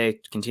great day.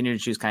 Continue to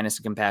choose kindness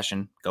and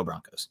compassion. Go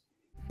Broncos.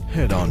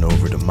 Head on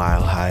over to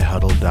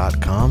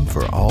milehighhuddle.com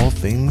for all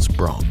things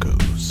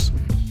Broncos.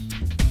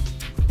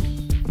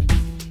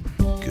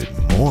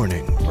 Good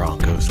morning,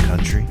 Broncos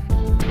country.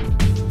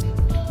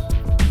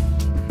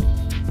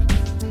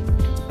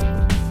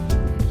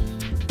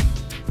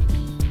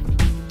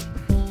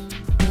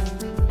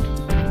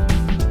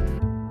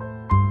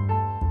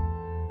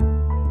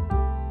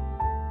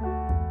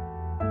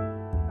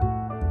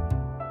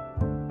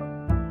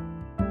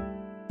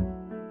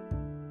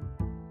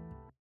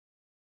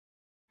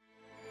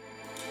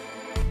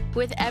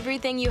 With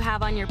everything you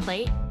have on your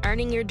plate,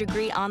 earning your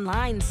degree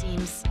online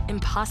seems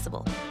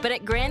impossible. But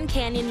at Grand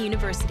Canyon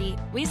University,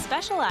 we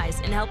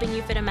specialize in helping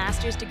you fit a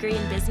master's degree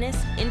in business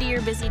into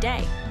your busy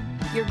day.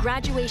 Your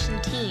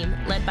graduation team,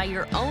 led by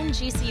your own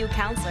GCU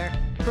counselor,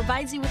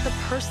 provides you with the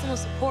personal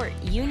support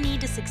you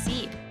need to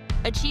succeed.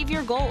 Achieve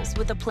your goals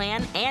with a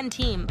plan and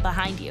team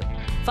behind you.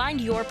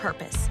 Find your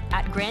purpose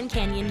at Grand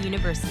Canyon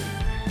University.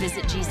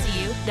 Visit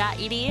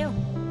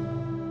gcu.edu.